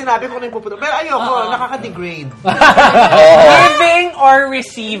 Wala naman sinabi ko na yung puputo. Pero ayoko, nakaka-degrade. Giving or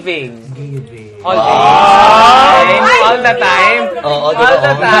receiving? Giving. All the time? All the time? Oo, All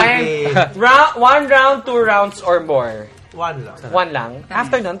the oo. time? One round, 2 rounds or more? One lang. One lang.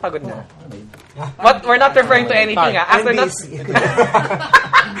 After nun, pagod na. What? We're not referring to anything, After that,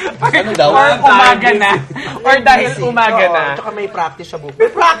 Ano daw? or umaga na. Or dahil umaga na. Tsaka may practice siya bukas.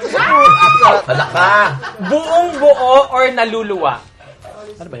 May practice siya Wala ka. Buong buo or naluluwa?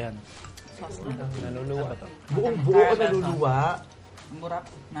 Ano ba yan? Buong buo o naluluwa? Murap,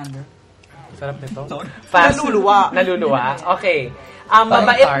 number. Sarap nito. Fast. Naluluwa. Okay.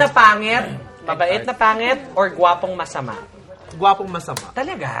 Mabait na pangit. Mabait na pangit or gwapong masama? Gwapong masama.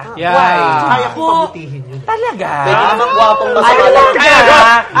 Talaga? Yeah. Why? Kaya ko pabutihin yun. Talaga? Pwede naman gwapong masama lang.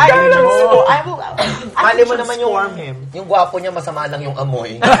 Mali mo naman yung warm him. Yung gwapo niya, masama lang yung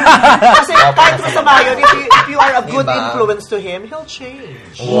amoy. Kasi kahit masama yun, if you are a good influence to him, he'll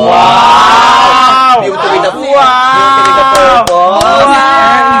change. Wow! Beauty with the purple.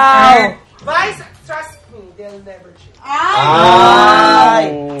 Wow! Vice, trust me, they'll never change.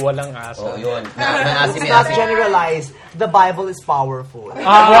 Ay! Walang aso. Oh, yun. Naasim Let's not generalize. The Bible is powerful.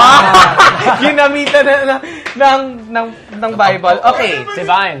 Wow! Ginamitan ng Bible. Okay.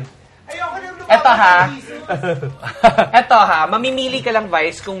 Divine. Eto ha. Mamimili ka lang,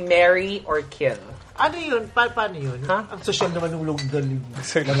 Vice, kung marry or kill. Ano yun? Paano yun? Ang social naman ng galing.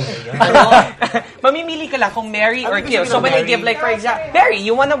 Mamimili ka lang kung marry or kill. So when I marry? give, like, for example, marry,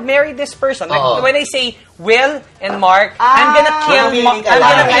 you wanna marry this person. Like, Oo. when I say Will and Mark, I'm gonna kill mamimili ka I'm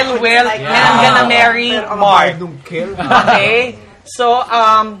lang. gonna kill Will and I'm gonna marry Mark. Okay? So,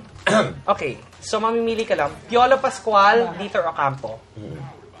 okay. So, mamimili ka lang. Piolo Pascual, Dieter Ocampo.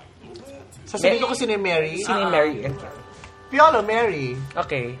 Sasabihin ko kung sino yung Mary. Sino yung marry and kill? Piolo, Mary.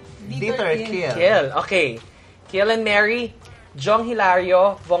 Okay. Dieter, Kill. Kill. Okay. Kill and marry, Jong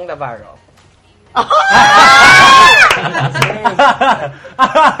Hilario, Vong Navarro.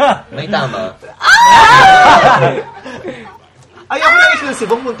 May tama. Ayoko na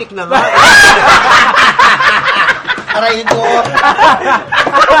exclusive. Ang muntik na nga. Aray ko.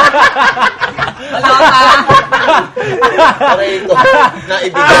 Aray ko.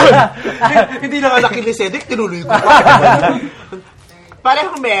 Naibigan. Hindi na nga nakinig si Cedric, tinuloy ko pa.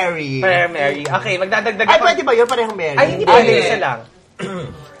 Parehong Mary. Parehong Mary. Okay, magdadagdag Ay, ako. pwede ba yun? Parehong Mary. Ay, hindi pwede. Isa lang.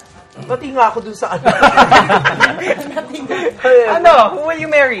 Pati nga ako dun sa ano. Ano? Who will you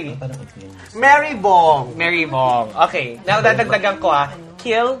marry? Mary Bong. Mary Bong. Okay. Now, dadagdagan ko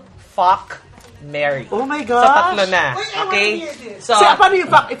Kill, fuck, marry. Oh my So, gosh. tatlo na. Okay? So, Paano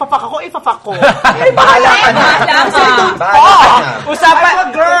yung fuck? Ipapak ako? Ipapak ko. Ay, bahala ka na.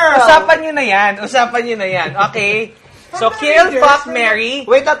 Usapan nyo na yan. Usapan nyo na yan. Okay? So, kill, fuck, marry.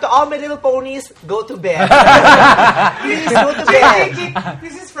 Wait up to all my little ponies, go to bed. Please go to bed.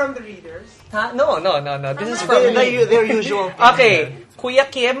 This is from the readers. Huh? No. This is from me. Their usual. Okay. Kuya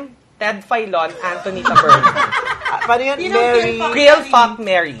Kim, Ted Filon, Anthony Tabern. Paano yan? Mary. Kill, fuck,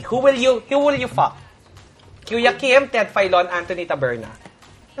 marry. Who will you fuck? Kuya Kim, Ted Filon, Anthony Taberna.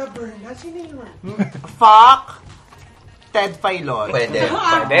 Taberna? Sino yun? Fuck. Ted Filon. Pwede.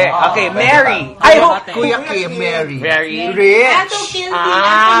 Okay, Mary. Kuya Kim, Mary. Mary. Rich.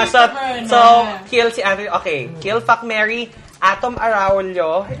 So, kill si Anthony. Okay, kill, fuck, Mary, Atom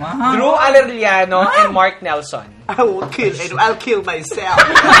Araulio, Drew Alerliano, and Mark Nelson. I won't kill anyone. I'll kill myself.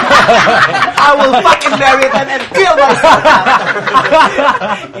 I will fucking marry them and kill myself.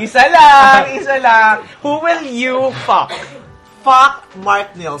 Isa lang. Who will you fuck? Fuck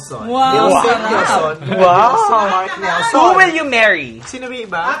Mark Nelson. Wow. Nelson. Wow. Mark Nelson. Who will you marry? Sino ba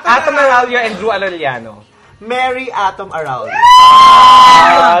iba? Atom Araulio and Drew Alerliano. Mary Atom Araulio.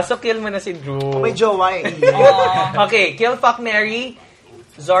 So, kill mo na si Drew. May jowa eh. Okay, kill, fuck, marry,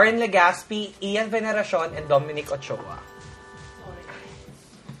 Zorin Legaspi, Ian Veneracion, and Dominic Ochoa.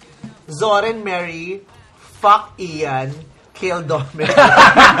 Zoren, Mary, fuck Ian, kill Dominic.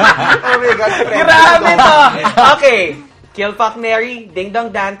 Oh my God. Grabe to! Okay, kill, fuck, marry, Ding Dong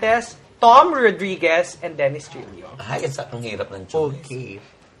Dantes, Tom Rodriguez, and Dennis Trillo. Ay, ang hirap ng choice. Okay.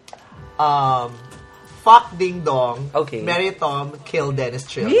 Fuck Ding Dong. Okay. Marry Tom, kill Dennis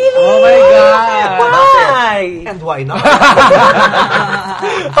Trillo. Really? Oh my God! Why? And why not?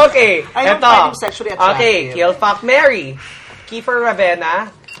 Okay, I don't find him sexually attractive. Okay, kill, fuck, marry, Kiefer Ravena,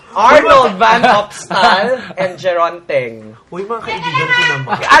 Arnold Van Opstal, and Jeron Teng. Uy, mga kaibigan ko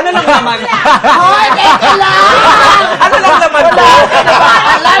naman. Ano lang naman? Hoy, teka lang! Ano lang naman to?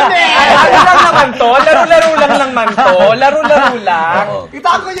 Alam eh! Ano lang naman to? Laro-laro lang naman to. Laro-laro lang.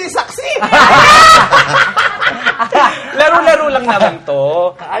 Itago niyo yung saksi! Laro-laro lang naman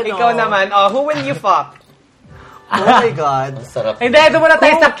to. I know. Ikaw naman, who will you fuck? Oh my God. Sarap. Hindi, doon muna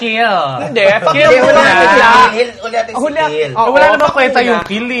tayo sa kill. Hindi, Kill muna. Uli natin si Kill. Wala naman kwenta yung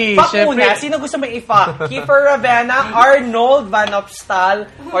kill eh. Fuck muna, sino gusto mo i-fuck? Kiefer Ravena, Arnold Van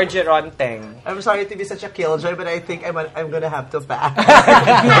Opstal, or Jeron Teng? I'm sorry to be such a killjoy, but I think I'm gonna have to pass.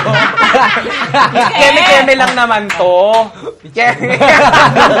 Keme-keme lang naman to.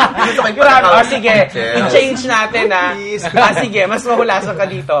 Sige, i-change natin sige, mas mahulasan ka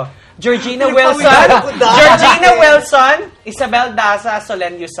dito. Georgina Wilson, Isabel Daza,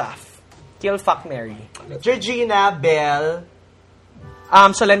 Solen Yusaf. Kill, fuck, marry. Georgina, Bell,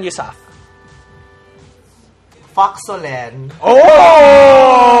 Solen Yusaf. fuck Solen.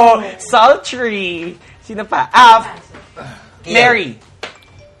 Oh! Sultry. Sino pa? Mary.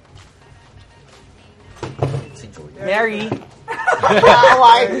 Mary.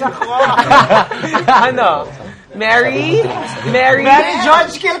 Ano? Mary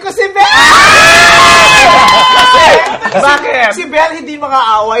George, kill ko si Bell! Bakit? Si Bell hindi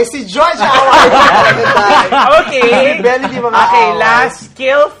makaaway, si George aaway. Okay. Si Bell hindi makaaway. Okay, last.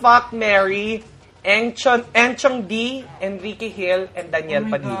 Kill, fuck, marry, Enchong D, Enrique Hill, and Daniel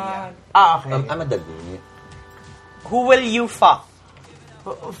Padilla. Okay. Madali. Who will you fuck?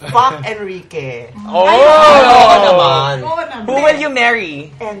 Fuck Enrique. Naman. Who will you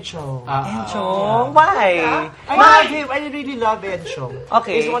marry? Enchong. Enchong? Why? I love him. I really love Enchong.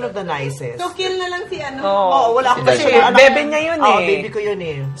 Okay. He's one of the nicest. So, kill na lang si ano. Wala akong Kasi bebe niya yun baby ko yun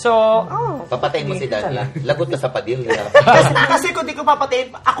So, Papatayin mo si Daniel. Lagot ka sa padil. kasi kung di ko papatayin,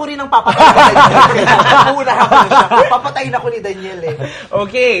 ako rin ang papatayin. Una ako na siya. Papatayin ako ni Daniel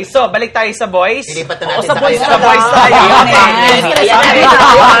Okay, so balik tayo sa boys. Ilipat na natin sa boys. Sa boys tayo.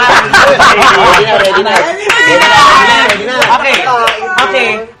 Ready na.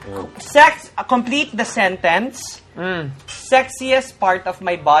 Okay. Complete the sentence. Sexiest part of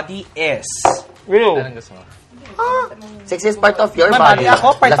my body is. Sexiest part of your body.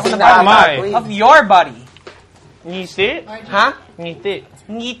 Ako, part ako of your body. Ngiti? Ha? Ngiti.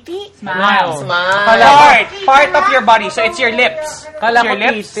 Ngiti? Smile. Part of your body. So it's your lips. Kala your ko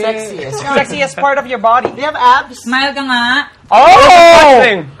lips. titi. Sexiest part of your body. Do you have abs? Smile ka nga.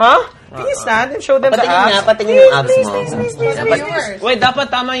 Oh! Huh? Can you stand and show them the abs? Patingin yung abs mo. Wait, dapat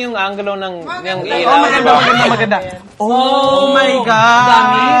tama yung angulo ng Oh, maganda. Oh my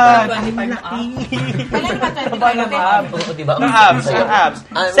God! Abs.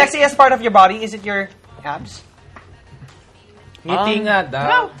 Sexiest part of your body, is it your abs? Ngiti nga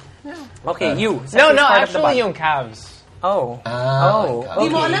daw. Okay, you. No, Sexiest part of the actually body. yung calves. Di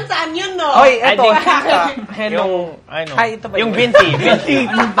mo alam saan yun, no? Oy, eto. Hello. Hi, ito ba Yung yun? binti.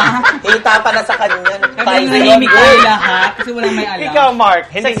 Itapa na sa kanya. Kaya nahimik tayo lahat kasi walang may alam. Ikaw,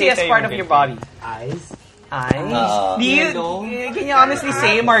 Mark. Hindi Sexiest kita part yung of your binti. body. Eyes. Do you, can you honestly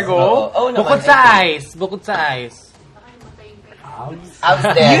say, Margot? Bukod sa eyes. Abs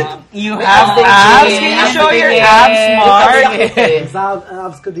din. You have abs? Can you show your abs, Mark?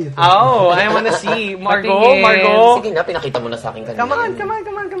 Abs ko dito. Oh, I wanna see. Margot. Sige na, pinakita mo na sa akin kanina. Come on.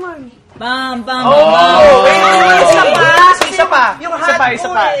 Bam, bam, Oh! bam. Wait,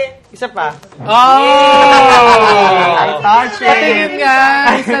 isa pa. Oh! I touch Patingin nga.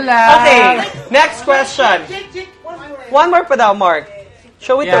 Isa lang. Okay, next question. One more pa daw, Mark.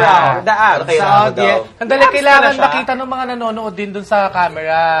 Show it around. The abs. Okay, daw. Sandali, kailangan makita ng mga nanonood din dun sa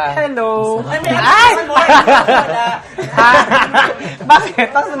camera. Hello. Ay! Bakit?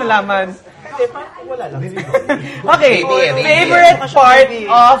 Tapos na nalaman. Wala lang. Okay, favorite part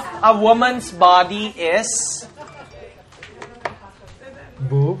of a woman's body is?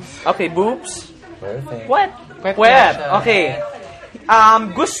 Boobs. Okay, boobs. Perfect. Wet. Okay.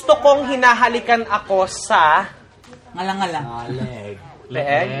 Gusto kong hinahalikan ako sa Ngalang-ngalang. Leg.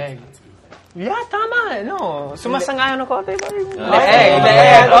 leeg. Yeah, tama. No. Sumasangayon ako. Leeg.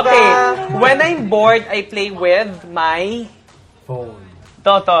 Okay. When I'm bored, I play with my Phone.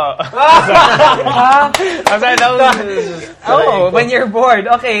 Toto. when you're bored.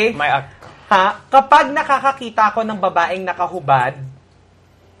 Okay. My Kapag nakakakita ako ng babaeng nakahubad,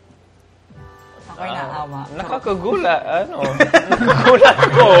 Ako'y naawa. nakakagula. Nakagulat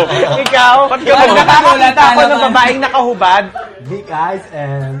ko. ikaw, kapag nakakakita ako ng babaeng nakahubad, Big eyes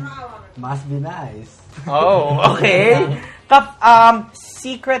and must be nice. oh, okay.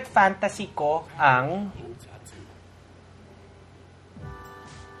 Secret fantasy ko ang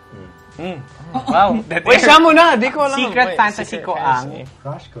wow. Wait, siya muna. Di ko alam. Secret Wait, fantasy secret ko fantasy.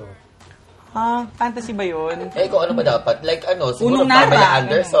 Crush ko. Fantasy ba yun? Kung ano ba dapat? Like siguro Unong nata. Pamela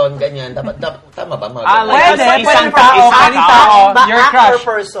Anderson, ganyan. Dapat tama ba? Pwede. Isang Pwedeng tao. Ba- Your actor crush.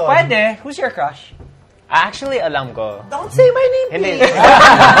 person. Pwede. Who's your crush? Actually, alam ko. Don't say my name, Hindi. please.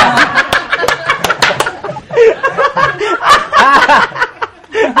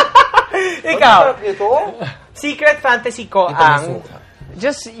 Ikaw, secret fantasy ko ang...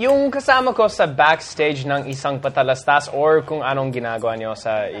 Just yung kasama ko sa backstage ng isang patalastas or kung anong ginagawa niyo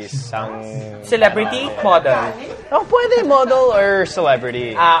sa isang... Celebrity? Model? Oh, pwede model or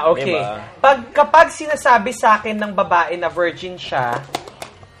celebrity. Okay. Diba? Kapag sinasabi sa akin ng babae na virgin siya,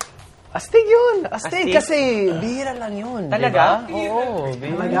 astig yun. Astig. Kasi bihira lang yun. Talaga? Diba? Oo.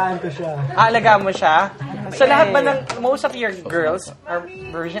 Alagaan ko siya. Alagaan mo siya? So lahat ba ng, most of your girls are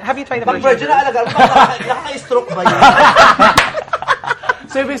virgin? Have you tried the virgin? Pag virgin na alagaan mo, nakaka-stroke ba yun?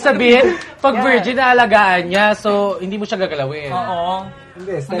 So, ibig sabihin, pag virgin na alagaan niya, so, hindi mo siya gagalawin. Oo.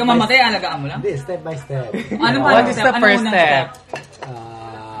 Hindi, Hanggang mamatay, alagaan mo lang? Hindi, step by step. What is the first step?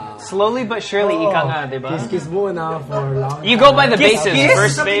 Slowly but surely, ika nga, diba? Kiss muna for long. You go by the basis.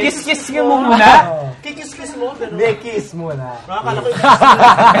 First base. Kiss mo muna? Kiss mo? Hindi, kiss muna. Nakakala ko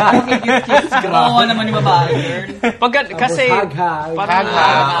Kiss. Kawawa naman yung babae. Kasi... Hug.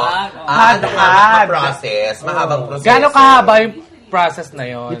 Process. Mahabang process. Gano'ng kahaba yung process na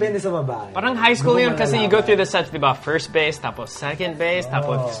yon? Depende sa babae. Parang high school yun kasi you go through the steps, diba? First base, tapos second base,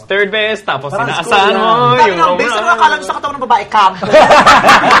 tapos third base, tapos inaasahan mo yung home base, run. akala ko sa katawan ng babae, camp.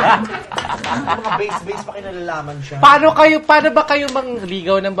 Mga base pa kinalalaman siya. Paano ba kayo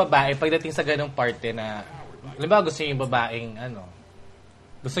mangligaw ng babae pagdating sa ganong parte na, alam ba, gusto niyo yung babaeng,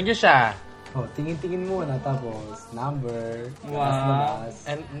 gusto niyo siya? Tingin-tingin muna, tapos number, labas.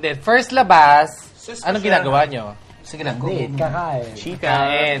 And then, first labas, anong ginagawa niyo? Sige lang, date,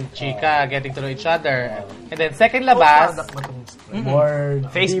 kakain. Chika, getting to know each other. And then, second labas, more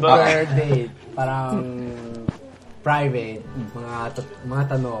Facebook. deeper date. Parang private. Mga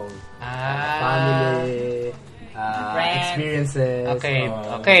tanong. Family, experiences.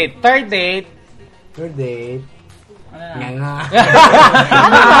 Okay. Third date. Nga.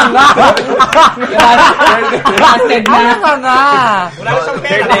 Trusted na. Wala na siyang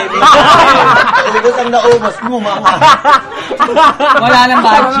pera. Ubus ang naubos mo, mama. Wala nang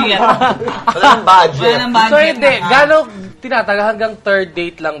budget. Wala nang budget. So, hindi. Gano'ng tinatagal hanggang third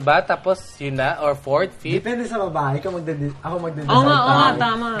date lang ba? Tapos, yun na? Or fourth, fifth? Depende sa babae. Ako magde-decide. Oo nga,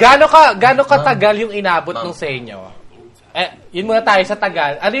 tama. Gano'ng katagal yung inabot nung sa inyo? Yun muna tayo sa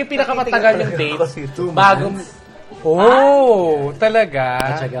tagal. Ano yung pinakamatagal yung date? Bagong... Oh,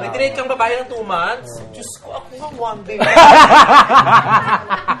 talaga? May dinate kang babae ng 2 months? Diyos ko, ako nga 1 day.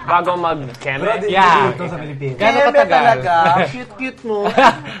 Bago mag-keme? Yeah. Gano'ng katagal? Talaga. Cute mo.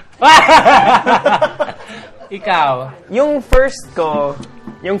 Ikaw? Yung first ko,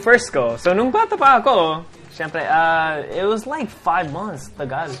 so nung bata pa ako, syempre, it was like 5 months,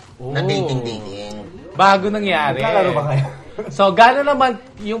 tagal. Na dating. Bago nangyari. Naglalaro ba kayo? So, gano'n naman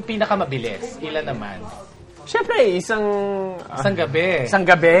yung pinakamabilis? Ilan naman? Syempre, isang gabi. Isang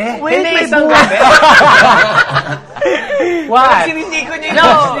gabi? Hindi, isang gabi. What? Hindi ko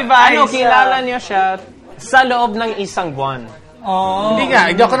niya kilala niyo siya sa loob ng isang buwan. Oh.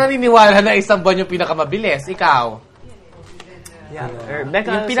 Hindi ako naniniwala na isang buwan yung pinakamabilis. Ikaw?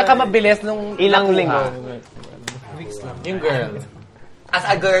 Yung pinakamabilis nung ilang linggo. Yung girl. As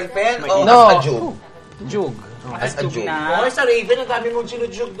a girlfriend o No. as a jug? Jug. As a jug. Oh, sa Raven, ang dami mong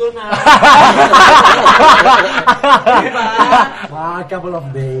sinujug doon, ha? Diba? Mga couple of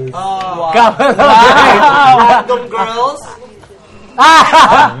days. Random girls.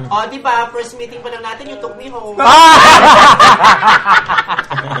 Diba? First meeting pa lang natin, you took me home.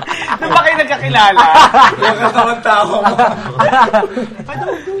 Nung ba kayo nagkakilala? Yung kasawang tao mo. I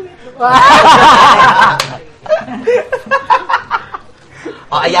don't do it.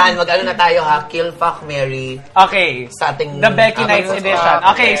 Ayan, mag-ano na tayo ha? Kill, fuck, marry. Okay. Sa ating... The Becky Nights edition.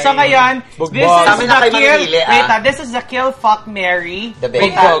 Okay, so ngayon, this is the Kill, Fuck, Marry. The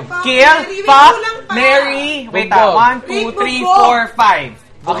Becky. Kill, Fuck, Marry. Wait, 1, 2, 3, 4,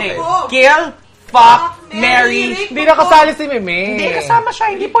 5. Okay. Kill, Fuck, Marry. Hindi nakasali si Mimi. Hindi, kasama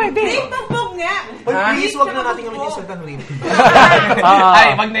siya. Hindi pwede. Please, wag na natin gamitin sa tanwin.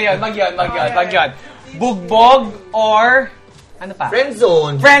 Ay, wag na yun. Wag yun. Bugbog or... Ano pa? Friend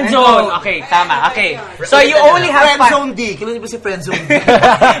zone. Okay, tama. Okay. So you only have Friend zone D. Kailan ba si friend zone D?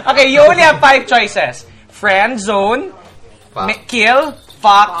 Okay, you only have 5 choices. Friend zone, kill,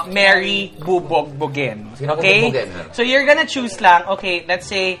 fuck, marry, bubogbogin. Okay? So you're gonna choose lang, okay, let's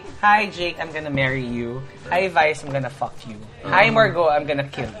say, hi Jake, I'm gonna marry you. Hi Vice, I'm gonna fuck you. Hi Margot, I'm gonna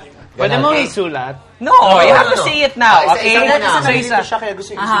kill you. Pwede mo isulat? No, you have to say it now, okay? So isa siya, kaya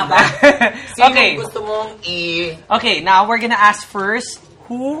gusto yung Okay. Gusto mong Okay, now we're gonna ask first,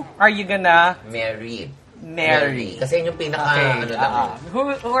 who are you gonna marry? Kasi Kasi yun yung pinaka,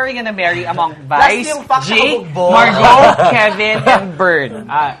 who are you gonna marry among Vice, Jake, Margot, Kevin, and Bird?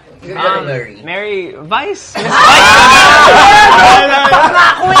 You're gonna marry. Mary Vice? Miss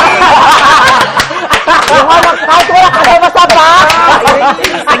Kahit wala ka na masapa!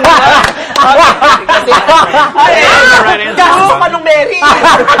 Gaso ka nung Mary!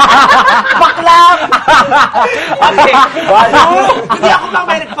 Baklang! Okay. Hindi ako lang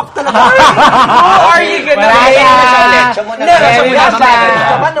may nagpak talaga. Who are you gonna marry?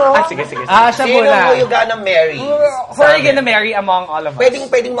 Sige. Siya Sino muna. mo yung gonna marry? Who are you gonna marry among all of us?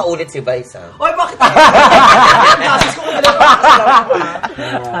 Pwedeng maulit si Vice, ha? Oy, bakit? Nasis ko kung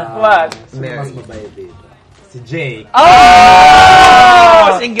What? Mas mabait dito. Si Jake.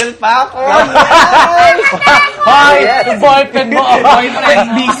 Oh! Single pa ako. Hoy, boyfriend mo, boyfriend.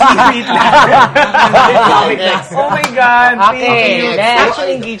 Wait lang. Oh my God. Okay, next.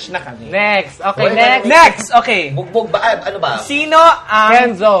 Actually, engaged na kami. Next. Okay, Boy, next. Next, okay. Bugbog ba? Ano ba? Sino ang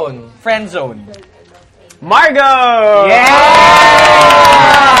Friend zone. friend zone? Margot! Yeah!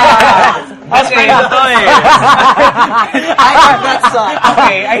 Okay, ito eh.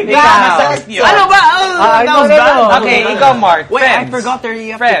 Okay, I think masakit yun. Ano ba? That was bad. Okay, ikaw, Mark. Wait, I Friends. forgot there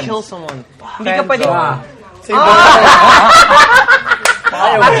you have Friends. to kill someone. Hindi ka pwede.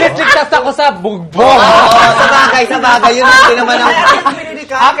 At chichikas ako sa bugbog. Sa bagay. Yun ang naman ang...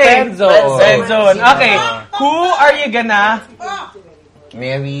 Okay. Friend zone. Friend zone. Okay. Who are you gonna...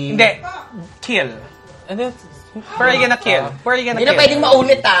 Mary... Hindi. Kill. Who are you gonna kill? Who are you gonna Hindi na kill? pwedeng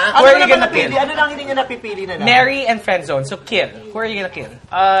maulit, ha? Who are you gonna kill? Ano lang hindi niya napipili na lang? Mary and friend zone. So kill. Who are you gonna kill?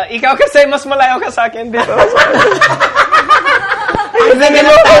 Ikaw kasi mas malayo ka sa akin dito. Hindi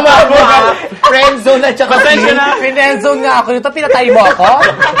mo kumabog. Friend zone at saka Pasensya na. Friend zone nga ako dito. Pinatay mo ako?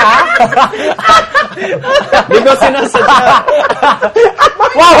 Ha? Hindi ko sinasadya.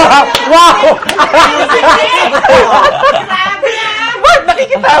 Wow! Mark,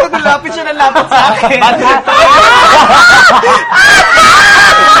 nakikita ako nung lapit siya ng lapit sa akin.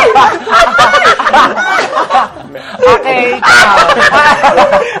 Okay,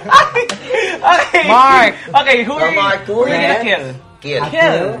 Okay. Mark. Okay, who are you gonna kill?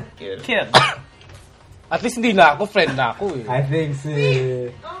 Kill. At least hindi na ako. Friend na ako eh. I think si...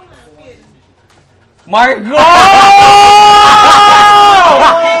 Margot!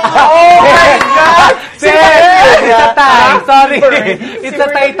 Oh my God! It's a tie. Sorry. It's a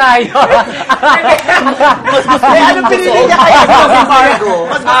tie tayo. Anong pinili niya kayo?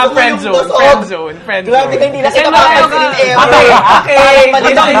 Friend zone. Grabe ka, hindi na kita makakalin Okay.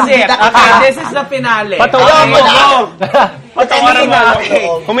 Ito is it. Okay, this is the finale. Patawarin mo na. Patawarin mo. Okay.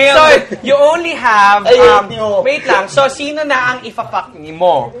 So, you only have, wait lang. So, sino na ang ipapak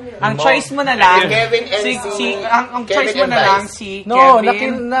mo? Ang choice mo na lang, Kevin and ang choice mo na lang si No,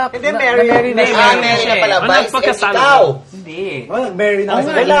 Kevin. Hindi, Mary. Mary na siya. Mary na pala. Ano, Vice and pagkasama ikaw. Hindi. Mary na.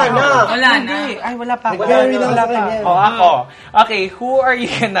 Wala na. Ay, wala pa. Mary na sa kanya. Oh, ako. Okay, who are you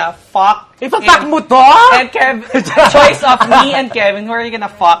gonna fuck? Ipapak mo to? And Kevin, choice of me and Kevin, who are you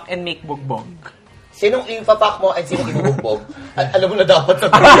gonna fuck and make bugbog? Sinong ipapak mo at sinong ibubugbog? Alam mo na dapat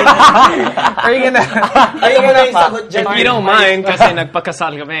sabihin. Are you gonna... Ayun mo na yung sagot dyan. If you don't mind, kasi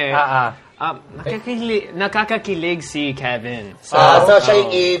nagpakasal kami. Ah. Nakakakilig si Kevin. So siya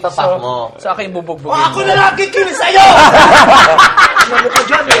yung ipapak mo. So, ako yung bubugbogin Ako mo. na lang kikilig sa'yo! Ano ka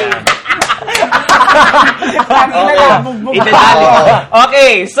dyan eh? Itadali.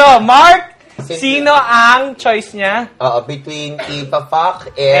 Okay, so, Mark, sino ang choice niya? Between ipapak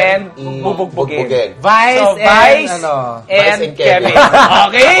and bubugbogin. Vice So, and Vice ano? and Vice and Kevin.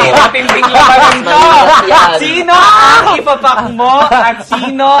 Okay, matinding laban to. Sino ang ipapak mo at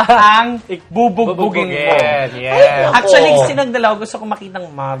sino ang bubugbogin mo? Yeah. Actually, sinang dalaw gusto ko makitang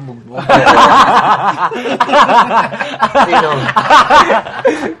mabugbog.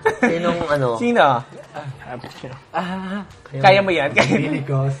 Sinong ano? Sino? Kaya mo yan? Pili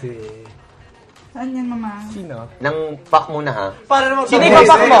ko si... Saan yan, mama? Sino? Nang pak muna, ha? Para naman Sino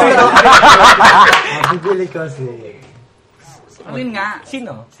ipapak mo? Pili ko si... Ano yun nga?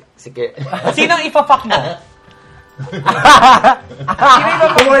 Sino? Sige. Sino ang ipapak mo?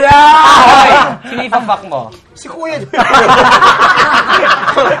 Kuya! Sino ipapak mo? Si Kuya.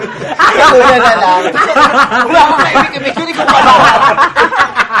 Kuya na lang. Wala akong kaibig-ibig. Hindi ko pala.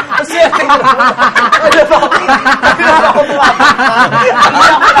 Kasi,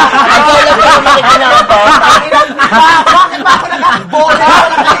 Ikaw lang ba yung makikinabang? bakit ba ako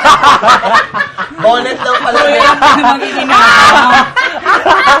Bonnet lang pala. Ano magiginagawa?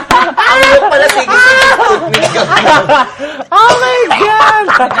 Ang look pala, sige. Oh my God!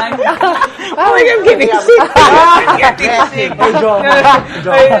 Oh my God, ginisig. Ginisig.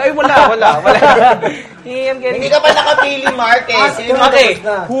 Ay, wala. Hindi ka pa nakapili, Mark, eh. Okay,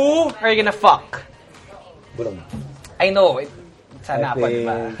 who are you gonna fuck? I know, it's Sa Napa, di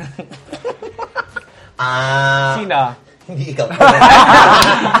ba? Sino? Hindi ikaw.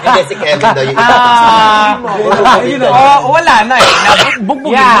 Hindi si Kevin daw yung wala na eh.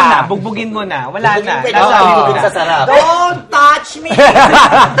 Bugbugin mo na. Wala na. Bugbugin sa sarap. Don't touch me!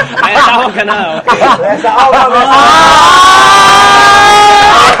 May asawa ka na.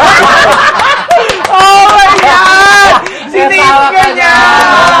 Oh my God! Sinave ka niya!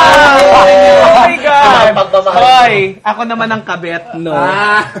 Oh my God! Hoy, ako naman ang kabit. No.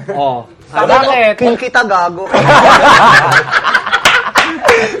 Bakit? Kung kita gago.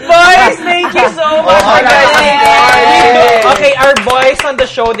 Boys, thank you so much for guys. Okay, our boys on the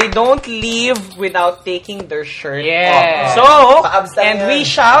show, they don't leave without taking their shirt off. So, and we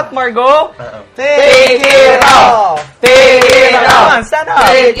shout, Margot, take it off! Take it off! Stand up!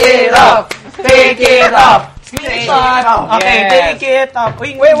 Take it off! Take it off! Screenshot! Okay, take it off.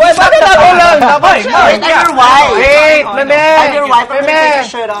 Wait, bakit ako lang? Wait, your wife. Wait, And your wife, Meme, take your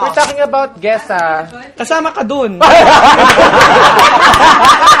shirt off. we're talking about guests, Kasama ka dun.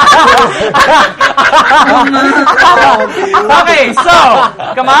 Okay, so,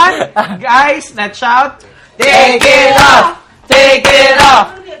 come on. Guys, let's shout. Take it off! Take it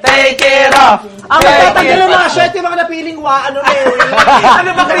off! Take it off! Ang magtatanggal ng mga shirt, yung mga napiling ano Mary.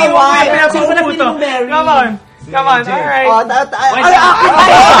 Ano ba kayo mo? Pinapuputo. Come on. Come on, alright.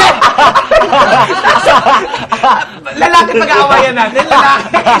 Lalaki pag-aawayan natin.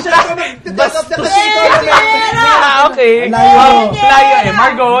 Okay. Layo eh.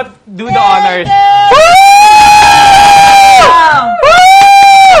 Margot, do the honors.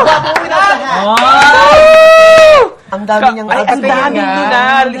 Ang dami niyang Ang daming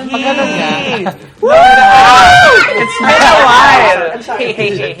tunal. It's been a while.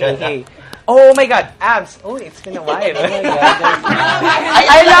 Hey. Oh my God, abs. Oh, it's been a while.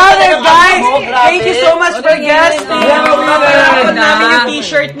 I love it, guys. Thank you so much for guesting. Napanood namin yung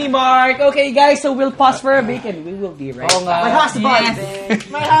t-shirt ni Mark. Okay, guys, so we'll pause for a break and we will be right back. My husband.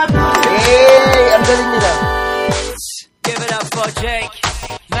 My husband. Hey, ang galing nila. Give it up for Jake,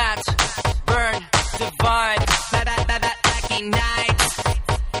 Matt, Burn, Divine, Lucky Nights,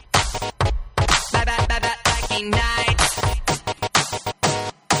 Lucky Nights.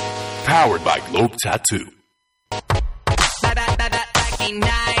 Powered by Globe Tattoo. Lucky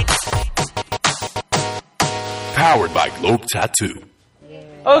Nights. Powered by Globe Tattoo.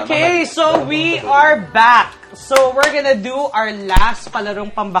 Okay, so we are back. So we're gonna do our last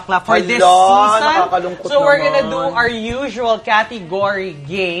palarong pambakla for this season. So we're gonna do our usual category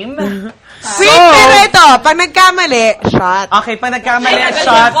game. Wait, pero ito, pag nagkamali, shot. Okay, pag nagkamali,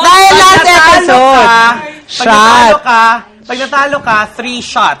 shot. Dahil last episode, Pag natalo ka, 3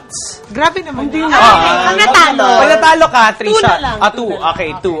 shots. Grabe naman. Hindi na. Ang natalo. Pag natalo ka, 3 Two na shots. lang. 2.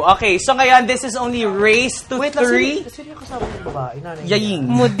 Okay, 2. Okay, so ngayon, this is only race to 3. Sino yung kasama ng babae? Yaying.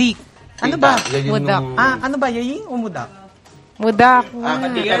 Mudik. Ano ba? Mudak. Ano ba? Yaying o mudak? Mudak.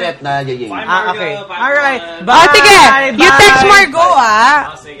 Tikaret na yaying. Okay. Alright. Oh, sige. You text Margot,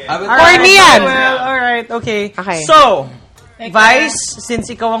 Corny yan. Well, alright. Okay. So, Vice,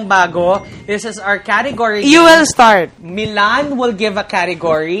 since ikaw ang bago, this is our category. You will start. Milan will give a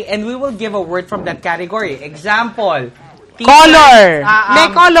category and we will give a word from that category. Example. Color. May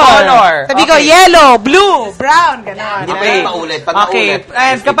color. Sabi ko, Okay. yellow, blue, brown, gano'n. Hindi pwede paulit. Pag Okay. naulit.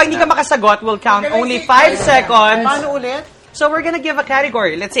 And kapag hindi ka makasagot, we'll count only 5 seconds. Paano ulit? So we're gonna give a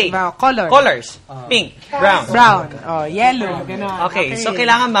category. Let's say, Color. colors. Pink, brown. Brown. Oh, yellow, gano'n. Okay, so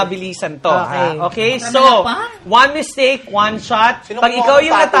kailangan mabilisan to. Okay. Okay, so, 1 mistake, 1 shot. Pag ikaw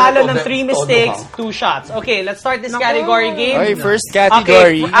yung natalo ng 3 mistakes, 2 shots. Okay, let's start this category game. Okay, first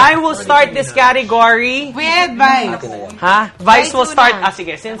category. Okay, I will start this category. With Vice. Ha? Vice will start.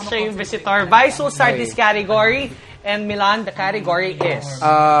 Sige, since siya yung visitor, Vice will start this category. And Milan, the category is...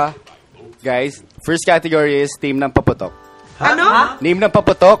 Guys, first category is team ng paputok. Ano? Name ng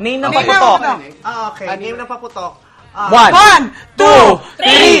paputok. Name ng paputok. Okay. Name ng paputok. 1, 2,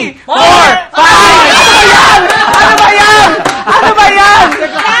 3, 4, 5! Ano ba yan? Ano ba yan?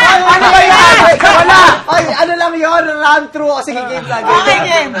 Ano ba yan? Wala! Ay, ano lang yun? Run through. Sige, game lang. Okay,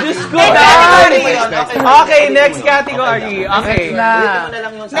 game. Diyos ko, dahil! Okay, next category. Okay.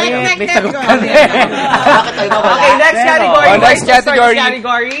 Next category. Okay, next category. Oh, next Vice will start category. this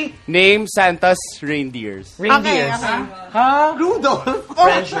category. Name Santa's reindeers. Reindeers. Rudolph.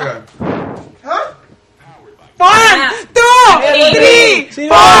 Pressure. 1, 2, 3, 4,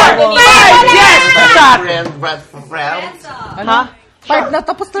 5! Yes! Shot! Friend. Ha? 5 na,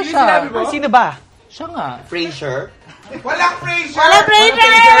 tapos na siya. Sino ba? Siya nga. Fraser. Walang pressure. Walang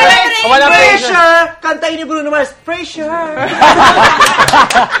pressure. Wala pressure. kakantahin ni Bruno Mars, Frasier.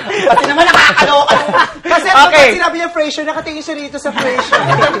 Pati naman nakakaloka. Kasi kapag sinabi niya Frasier, nakatingin siya rito sa Frasier.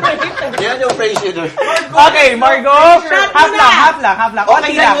 Yan yung Frasier doon. Okay, Margot. Half lang.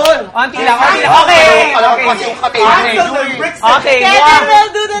 Onti lang. Okay. Kevin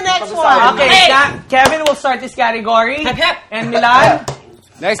will do the next one. Okay, Kevin will start this category. And Milan?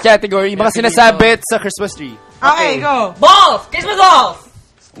 Next category, mga sinasabit sa Christmas tree. Okay, go. Balls! Christmas balls!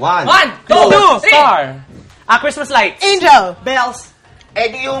 1, 2, 3. Star. Christmas lights. Angel. Bells.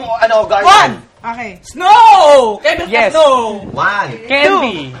 di yung, garden. Okay. Snow! Kevin Yes. Snow! 1.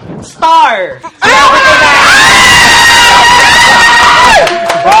 Candy. Star.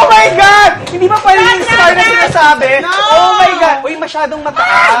 Oh my God! Hindi ba pala yung star na sinasabi? Oh my God! Uy, masyadong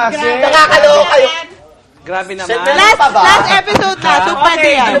mataas. Nakakaloka yung... Grabe naman. Last episode na. So,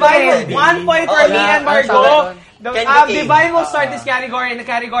 pwede yan. Divine, 1 point for me and Margot. Divine will start this category, and the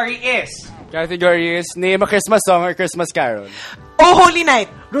category is... Category is name a Christmas song or Christmas carol. Oh, Holy Night.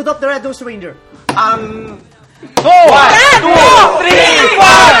 Rudolph the Red-Nosed Reindeer. 1, 2, 3,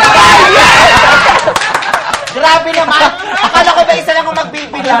 4, 5, Grabe naman. Akala ko ba isa lang kung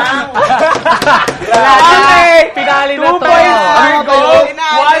magbibilang? Okay! Pinali na to. 2 points for Margot.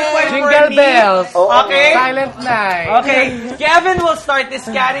 1 point for Jingle me. bells. Okay. Silent night. Okay. Kevin will start this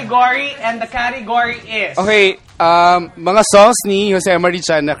category, and the category is... Okay, mga songs ni Jose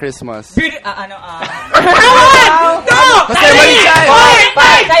Marichan na Christmas. Jose Marichan!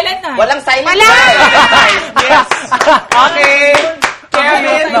 Silent night. Walang silent. Yes. Okay.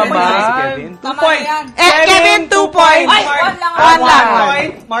 Kevin naman. 2 points. Kevin, 2 points. One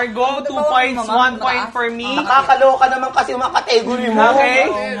point. Margot, 2 points. 1 point for me. Nakakaloka naman kasi yung mga category mo.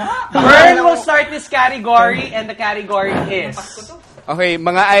 Okay. Vern will start this category, and the category is... Okay,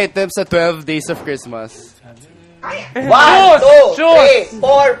 mga items sa 12 Days of Christmas. 1, 2, 3, 4,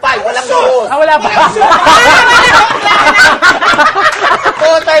 5. Walang shoes. Wala pa.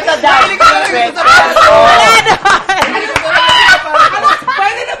 Total ka down.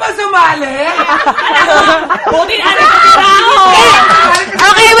 Pwede na ba sumali? Buti na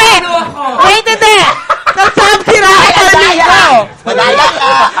Okay, wait. Wait a minute. Nagsabsirahan ulit ko. Madaya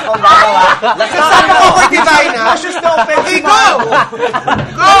ka. Akong gagawa. Kasama ko kay Divine, ha? Shoes na open. Go!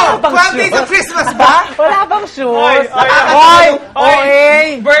 Go! 12 Days of Christmas ba? Wala bang shoes?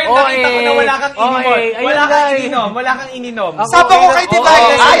 Vern, nakita ko na wala kang ininom. Wala kang ininom. Sama ko kay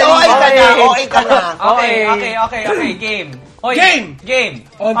Divine. Ay, okay ka na. Okay, game. Game.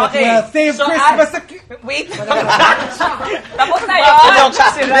 On the 12th day of Christmas. Wait. Tapos na yun.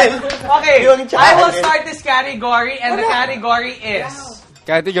 Okay, I will start this category, and the category is...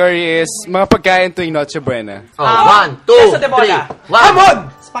 Category is mga pagkain tuwing Noche Buena. 1, 2, Queso de bola. 3.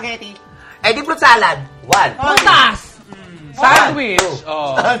 Hamon! Spaghetti. Eddie fruit salad. 1. Putas! Sandwich.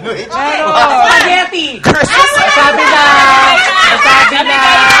 Sandwich. Spaghetti. Sabi na.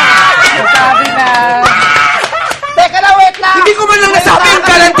 Teka na, wait lang. Hindi ko man lang nasabi yung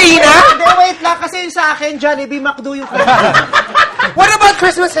karantina. Hindi, wait lang. Kasi yung sa akin, Jollibee, McDo yung What about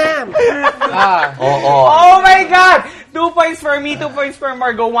Christmas ham? Oh my God! 2 points for me, 2 points for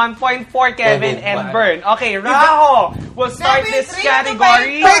Margot, 1 point for Kevin and Vern. Okay, Raho will start this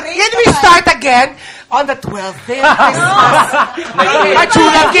category. Wait, can we start again? On the 12th day of Christmas, my true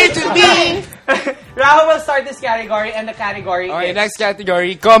love gave to me. Raho will start this category, and the category Okay, is... next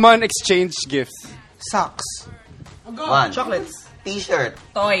category, common exchange gifts. Socks. 1. Chocolates. T-shirt.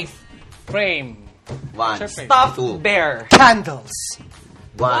 Toys. Frame. 1. Stuffed 2. bear. Candles.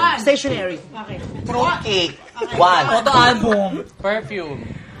 1. Stationery. Fruit cake. 1. Photo album. Perfume.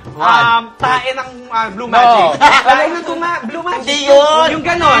 Tae ng Blue Magic. Alam mo ito nga, Blue Magic. Hindi yun. Yung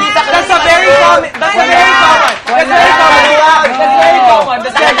ganon. That's a very common. That's very common.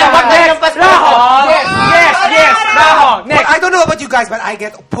 Raho. Yes. Raho. Next. I don't know about you guys, but I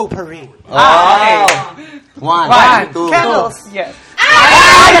get potpourri. Okay. 1, 2. Candles. Yes.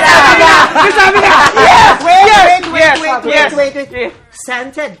 Sabi na! Yes. Wait.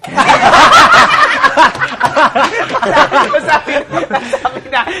 Scented.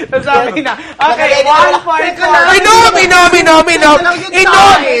 Nasabi na. Okay, 1 point for... Inom! Ako hindi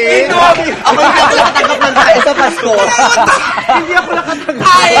ako nakatanggap ng tayo sa Pasko. Hindi ako nakatanggap.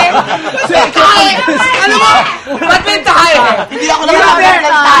 Ano mo? Ba't may tayo? Hindi ako nakatanggap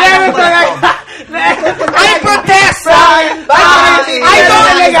ng tayo sa Pasko. I protest! I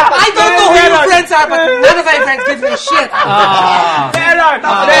don't know who your friends are, but none of my friends give me shit. Meron.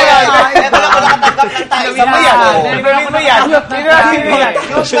 Ako nakatanggap ng tayo Alamin mo yan. Alamin mo yan.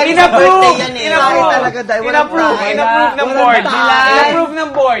 Inapprove ng board. Inapprove ng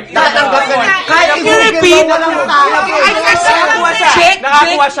board. Kahit i-repeat.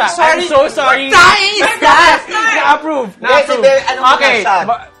 Nakakuha siya. I'm so sorry. Na-approve. Okay.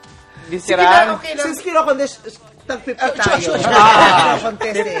 Since tag-50 tayo.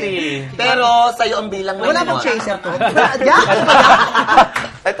 Contest eh. Pero sa'yo ang bilang na wala bang chaser to?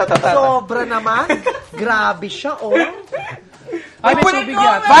 Sobra naman. Grabe siya, oh. Ay, may tubig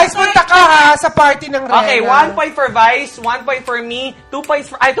yan. Vice, punta ka ha sa party ng Rena. Okay, 1 point for Vice, 1 point for me, 2 points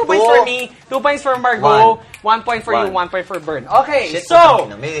for me, 2 points for Margot, 1 point for you, 1 point for Bern. Okay, so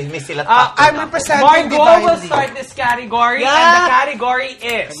may silat pa. I'm representing Margot will start this category, and the category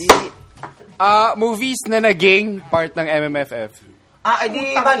is movies na naging part ng MMFF.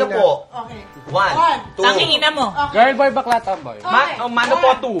 Edi mano po? Okay. 1, 2. Tangina mo. Girl boy, bakla, tomboy. Mano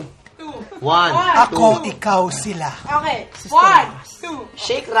po 2. 1, 2. Ako, ikaw, sila. Okay. 1, 2.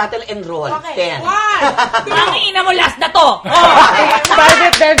 Shake, rattle, and roll. Okay. 10. 1, 2. Tangina mo, last na to.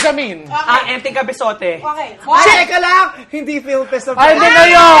 Private Benjamin. Empty Cabezote. Okay. Check ka lang! Hindi film festival. Ay, hindi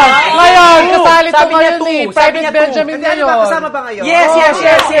ngayon. Ngayon, kasali to Sabi niya ngayon two. eh. Sabi Private niya Benjamin Hindi, ano ba? ngayon. Kasama ba ngayon? Yes.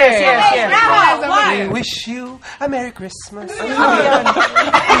 We wish you a Merry Christmas.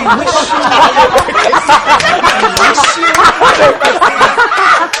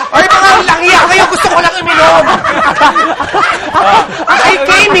 Ay, mga langya kayo. Gusto ko lang iminom. I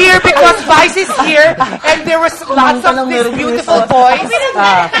came here because Vice is here and there was lots of these beautiful boys.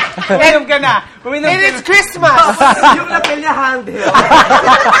 Uminom ka na. And it's Christmas. Yung lapel niya handle.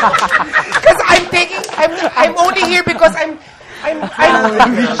 Because I'm only here because I'm meron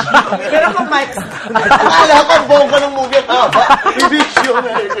kang mic. Akala ko ang bongga ng movie. We wish you a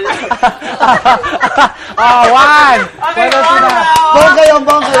Merry Christmas. 1. Okay, Bongga yun.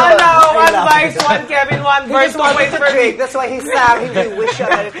 one Vice, 1 Kevin, 1 Bern, 2 points for me. That's why he sang, we wish you a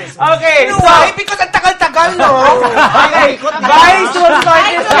Merry Christmas. Okay, You know so why? Because ang tagal-tagal, no? okay, Vice will start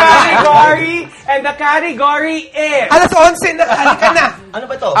this category, and the category is Alas 11 na, halika na. Ano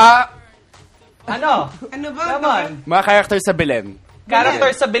ba to? ano? Ano ba? Come on. Mga character sa Belen.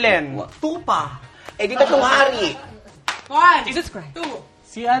 Character sa Belen. Tupa. Di tatlong hari. 1, Jesus Christ. 2.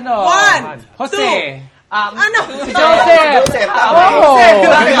 Si ano? 1, Jose. Ano? Si Joseph.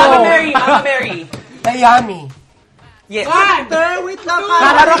 Mama Mary. Dayami. Yes. 1, Wait lang.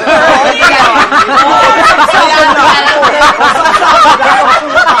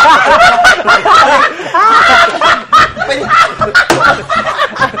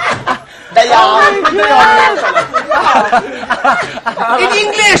 Dayan. In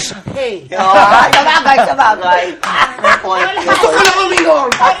English! Hey. Sabagay. Point. Gusto ko lang uminom.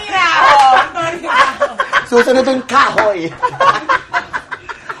 Susunod yung kahoy.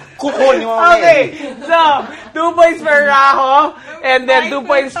 Kukon yung mga Okay, so 2 points for Raho, and then 2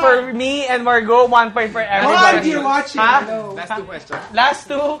 points for me and Margot, 1 point for everybody. you're watching. Huh? Last 2 questions. Last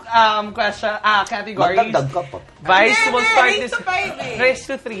 2 categories. Magdagdag ka pa. Vice will start this. Race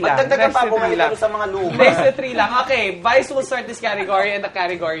to 3 lang. Magdagdag ka Race pa. to 3 Bumalik lang. kami sa mga luma. Race to 3 lang. Okay, Vice will start this category, and the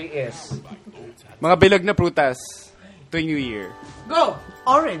category is Mga bilog na prutas tuwing New Year. Go.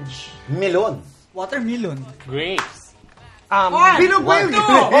 Orange. Melon. Watermelon. Grapes. Bilog ba yung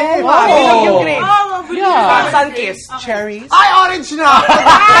Bilog yung grapes. Sunkiss. Cherries. Ay, orange na!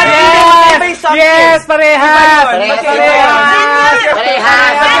 Yes, parehas.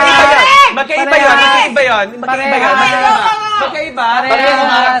 Magkaiba yun. Magkaiba.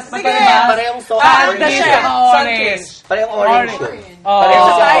 Parehong Sunkiss. Parehong orange.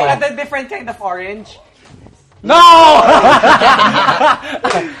 At a different kind of orange. No!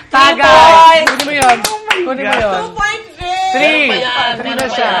 Tagay! Kunin mo yun. 2 points, 3 na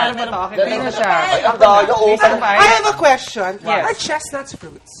siya. 3 na siya. Ay, ang daya. I have a question. Yes. Are chestnuts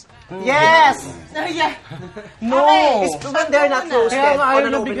fruits? Yes! No! It's when they're not roasted Kaya nga on ayaw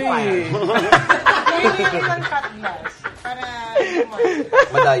an open nabigay fire. eh.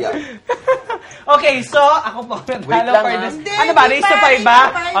 Madaya. Okay, so, ako po nanalo for this. Ano ba? Race to 5 ba?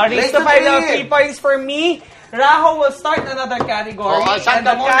 Race to 5 now. 3 points for me. Raho will start another category. And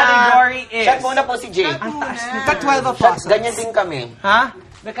the category is... Shot muna po si Jay. The 12 apostles. Ganyan din kami. Ha?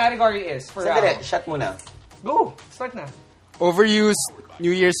 The category is for Sandali, Raho. shot muna. Go! Start na. Overused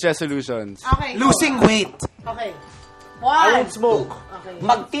New Year's resolutions. Okay. Losing weight. Okay. I 1. won't smoke. Okay.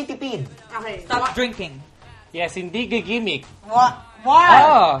 Magtitipid. Okay. Stop drinking. Yes, hindi gigimik. 1.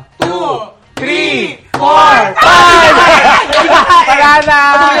 2, 3, 4, 5! Wala na!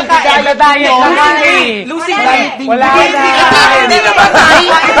 Diet naman eh! Losing weight! Wala na! Hindi na ba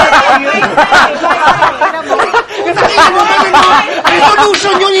tayo?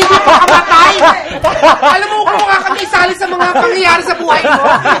 Resolution yun, hindi pa kamatay. mga pangyayari sa buhay mo.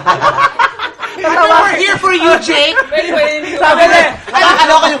 We're here for you, Jake. Sabi niya,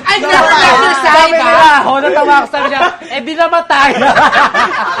 I've never left your side. sabi nila, natawa ako, sabi niya, di namatay.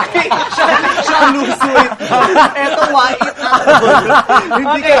 Siya lusoy. Eto, white.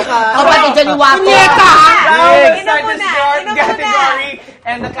 Hindi ka. Kapatid dyan ni Wako. Punyeta! Now, let's Ino start muna, this ino muna. category.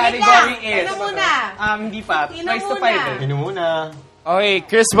 And the category is... Ino muna. Hindi pa. Ino Twice to muna. five. Sino muna? Okay,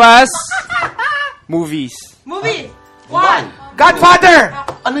 Christmas movies. Movie. One. Godfather!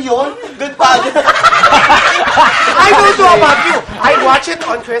 Ano yun? Godfather. I don't know about you. I watch it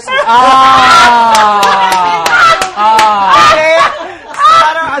on Christmas. Okay.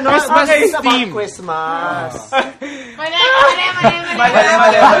 Parang ano, Christmas okay, theme. Christmas. Mali.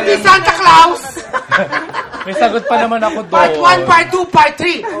 Hindi Santa Claus. May sagot pa naman ako doon. Part 1, Part 2, Part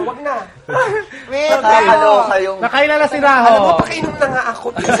 3. Oh, wag na. Wait, Nakakaloka yung... Nakailala si Alam mo, Raho. pakainom na nga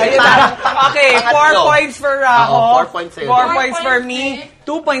ako. Okay, 4 points for Raho. 4 points sa'yo. 4 points for me.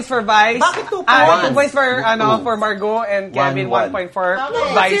 2 points for Vice. Bakit 2 points? 2 points for Margot and Kevin. 1 point for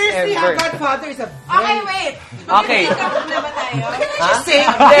Vice and Seriously, Bert. Godfather is a Okay, wait. Okay. Na ba tayo? Just say,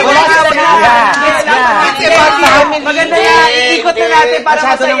 Wala ka Maganda yan. Iikot na natin para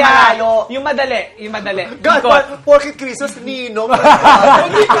Masyado nang masaya. malayo. Yung madali. God, porkit Christmas, Ninong.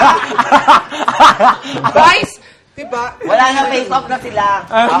 Vice, diba? Wala na, face off na sila.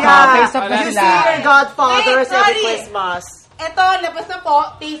 Face up na You sila. see your Godfathers Hey, sorry. every Christmas. Ito, labas na po.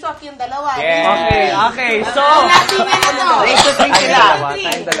 Face off yung dalawa. Okay. So, Latingan na to. Race to 3 sila.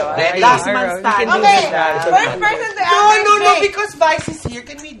 Last man stand. Okay. First person to answer. No, because Vice is here,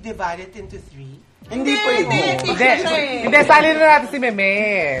 can we divide it into 3? Hindi pwede. Hindi, sali na natin si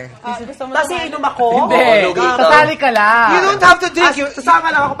Meme. Kasi inom ako? Hindi, sasali ka lang. You don't have to drink. Sasama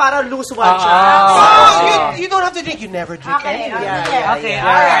lang ako para lose one shot. You don't have to drink. You never drink. Okay. okay,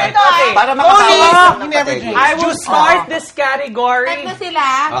 alright. Okay. Para Only makasama. you never drink. I will start this category. Tatlo sila.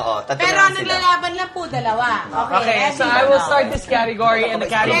 Oo, tatlo Pero lang sila. naglalaban lang po dalawa. Okay, so I will start this category and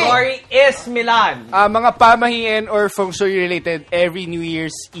the category is Milan. Mga pamahiin or feng shui related every New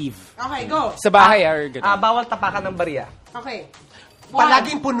Year's Eve. Okay, go. Sa bahay or ganun. Bawal tapakan ng barya. Okay.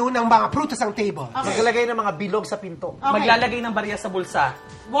 Palaging puno ng mga prutas ang table. Maglalagay ng mga bilog sa pinto. Okay. Maglalagay ng barya sa bulsa.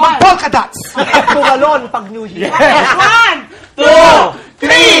 Mag-polka dots! Tugalon pag New Year. 1, 2,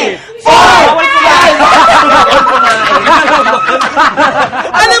 3, 4! Bawal kumain!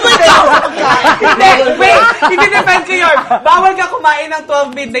 Ano ba ito? Hindi, wait! Hindi-defend ko yun. Bawal ka kumain ng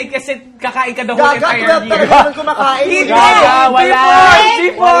 12 midnight kasi kakain ka the whole entire year. Talaga naman kumakain. Hindi!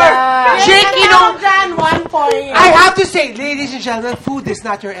 Before! Jake, you know, dyan, 1 point. I have to say, ladies and gentlemen, food is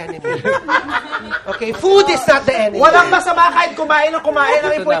not your enemy. Okay? Food is not the enemy. Walang masama kahit kumain ng kumain.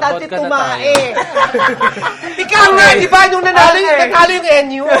 Ang importante vodka na tumae. Ikaw nga, di ba, nung nanalo yung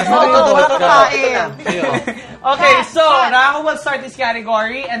NU? Walang kakain. Okay, so, Raho will start this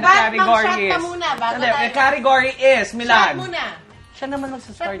category and the Ba't category mag-shot ka is... muna bago Hindi, tayo? the category is Shot Milan. muna. Siya naman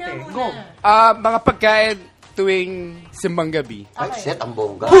magsastart Shot nga eh. muna. Go. Mga pagkain tuwing simbang gabi. Ay, shit, ang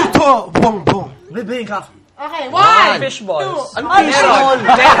bongga. Puto, bongbong. Bibihin ka. Okay, 1, Fish balls. Ano meron?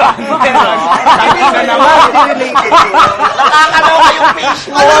 Meron. Sabi ka naman. Nakakalawa yung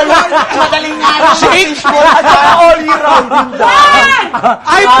fishball. Madaling nga yung fishball. All year round din daw. 1,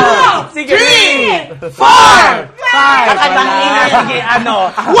 Ay, Sige. 3, 4, 5. Sige,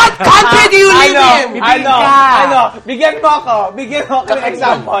 ano? What country do you live in? Bigyan mo ako ng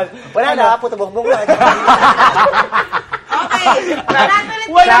example. Wala na, puto bongbong na. okay.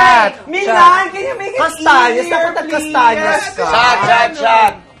 Wala. Milan, can you make it Kastanyas. easier, Dapat nagkastanyas ka.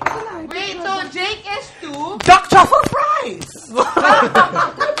 Shot. Wait, so Jake is 2. Duck truffle fries.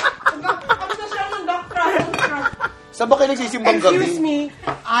 Ako sa siya ng doctor. Saan ba kayo nagsisimbang gabi? Excuse me,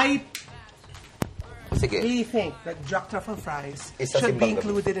 I Sige. really think that duck truffle fries Is sa should be Simbang Gabi.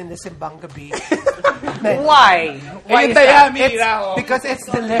 included in the Simbang Gabi. Why? Why is that? Dayami, Because it's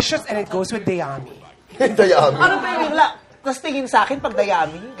delicious and it goes with dayami. Dayami. Ano ba yung wala? Tapos tingin sa akin pag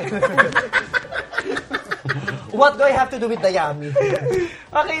dayami. What do I have to do with dayami?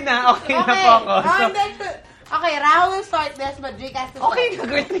 Okay na po ako. So, Okay, Raul will start this, but Jake has to start. okay,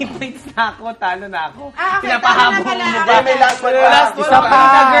 nag 3 points na ako. Talo na ako. Okay, Pinapahabol talo na mo pala. ba? May last one pa. Isa pa.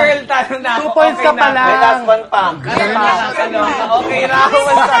 Girl, talo na ako. 2 points ka pa lang. May last one pa. Okay, Rahul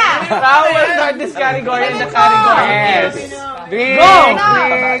will start this category and the category is... Go!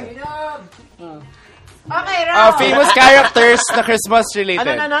 Okay, Raul. Famous characters na Christmas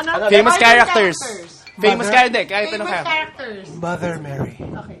related. Ano? Famous characters. Famous character. Kahit anong Favorite character. characters. Mother Mary.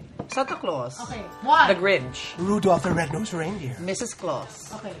 Okay. Santa Claus. Okay. The 1. Grinch. Rudolph the Red-Nosed Reindeer. Mrs.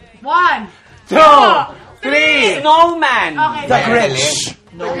 Claus. Okay. 1, 2, 3. Snowman. Okay. The Grinch.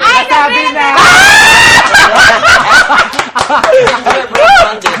 Ay, Sabi na!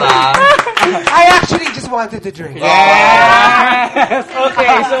 Diba? I actually just wanted to drink. Yes!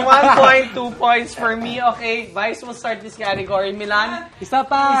 Okay, so 1 point, 2 points for me. Okay, Vice will start this category. Milan? Isa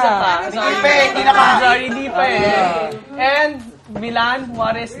pa. Sorry, hindi pa eh. And Milan,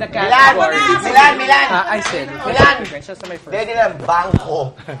 what is the category? Milan. I said. Milan. Just my first. Pwede lang,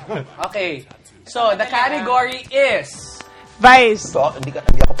 bangko. Okay, so the category is... Vice. Hindi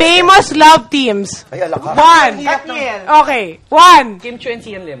ako Famous love teams. Ay, ala ka. 1. Okay. 1. Kim Chu and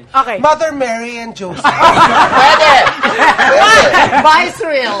Sian Lim. Okay. Mother Mary and Joseph. Pwede. Vice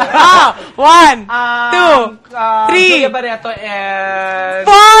real. 1, 2, 3, Julia Barreto and...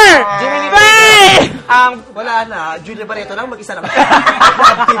 4, 5. Wala na. Julia Barreto lang, mag-isa lang.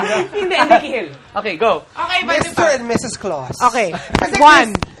 Hindi, Kihil. Okay, go. Okay, Mr. and Mrs. Claus. Okay.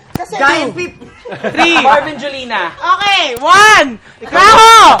 1, Giant Peep. 3. Marvin Jolina. Okay. 1.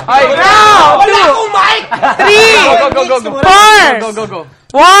 Raho. Raho. 2. 3. Go. 4. Go.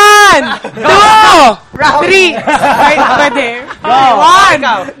 1, 2, 3. Pwede.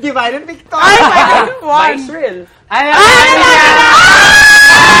 1. Divine and Victor. Ay, pwede. 1. Vice real.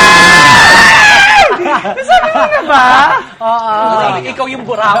 Sabi mo na ba? Ikaw yung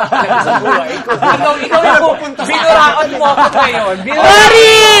buraot talaga sa buhay. Ikaw yung binuraot mo ako ngayon.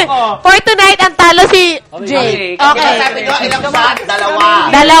 Sorry! For tonight, ang talo si Jake. Okay. Ilang shot? Dalawa.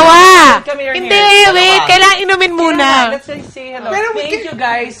 Hindi, wait. Kailangan inumin muna. Let's say hello. Thank you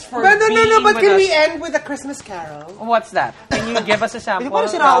guys for But being no, but with can us. we end with a Christmas Carol? What's that? Can you give us a sample? Hindi pa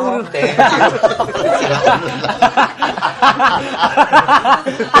sila ulo, te.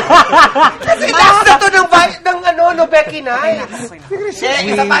 Kasi last na to ng Becky Nights.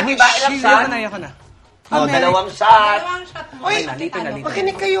 Isa pa, diba? Ilang shot? Ayoko na. Dalawang shot. Uy,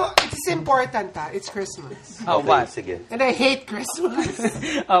 makinig kayo. It's important, ha? It's Christmas. Oh, what? Sige. And I hate Christmas.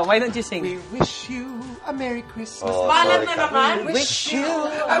 Oh, why don't you sing? We wish you a Merry Christmas. Balat na naman. Wish you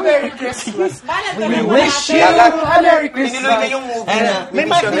a Merry Christmas. We wish you a Merry Christmas. Tinuloy na yung movie na. May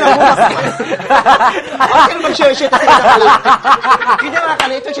mic nila ako. Huwag ka na mag-share tayo na kalit. Hindi na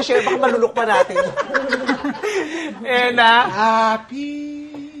kalit. Share, baka malulok pa natin. And, Happy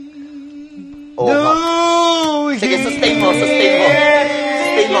No! Sige, sustain mo.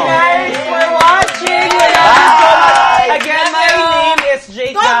 Thank you guys for watching. We love you so much. Again, my name is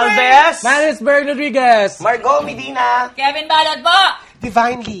Jake Galvez. Man, it's Berg Rodriguez. Margot Medina. Kevin Balot po.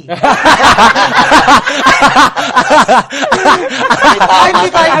 Divine Lee. I'm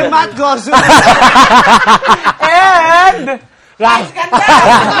Divine and Matt Gozo. And...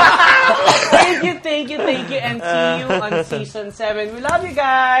 Thank you, and see you on season 7. We love you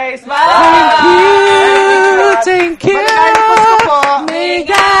guys. Bye. Thank you. May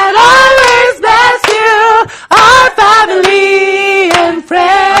God always bless you, our family and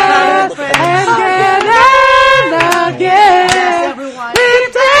friends, and again and again. We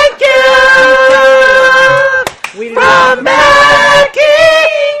thank you from Becky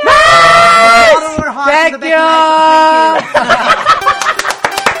Nights. Thank you.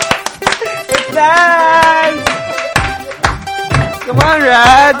 Dance! Come on,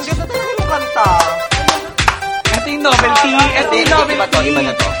 Raj! Ito yung novelty. Iba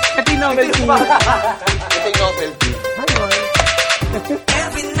na to. Ito yung novelty.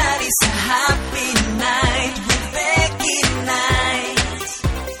 Every night is a happy night with Becky Nights.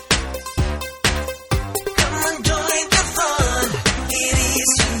 Come on, join the fun. It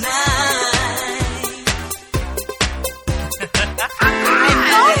is your night. I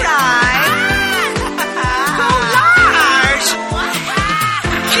know, right? Go large!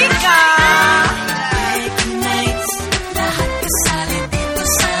 Chica! Becky Nights. Lahat kasali dito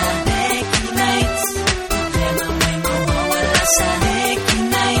sa Becky Nights. Problema may mawawala sa Becky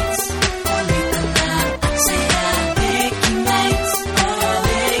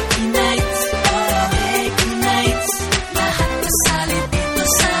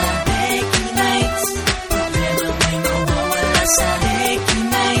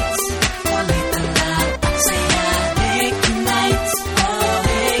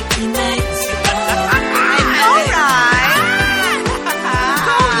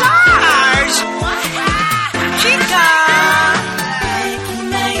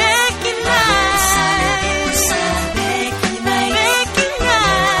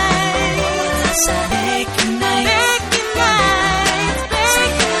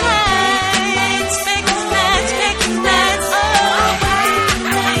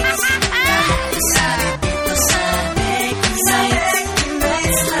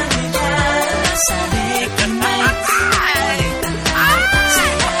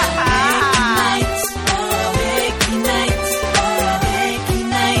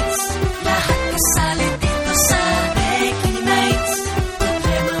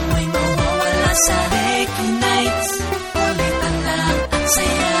Becky Night.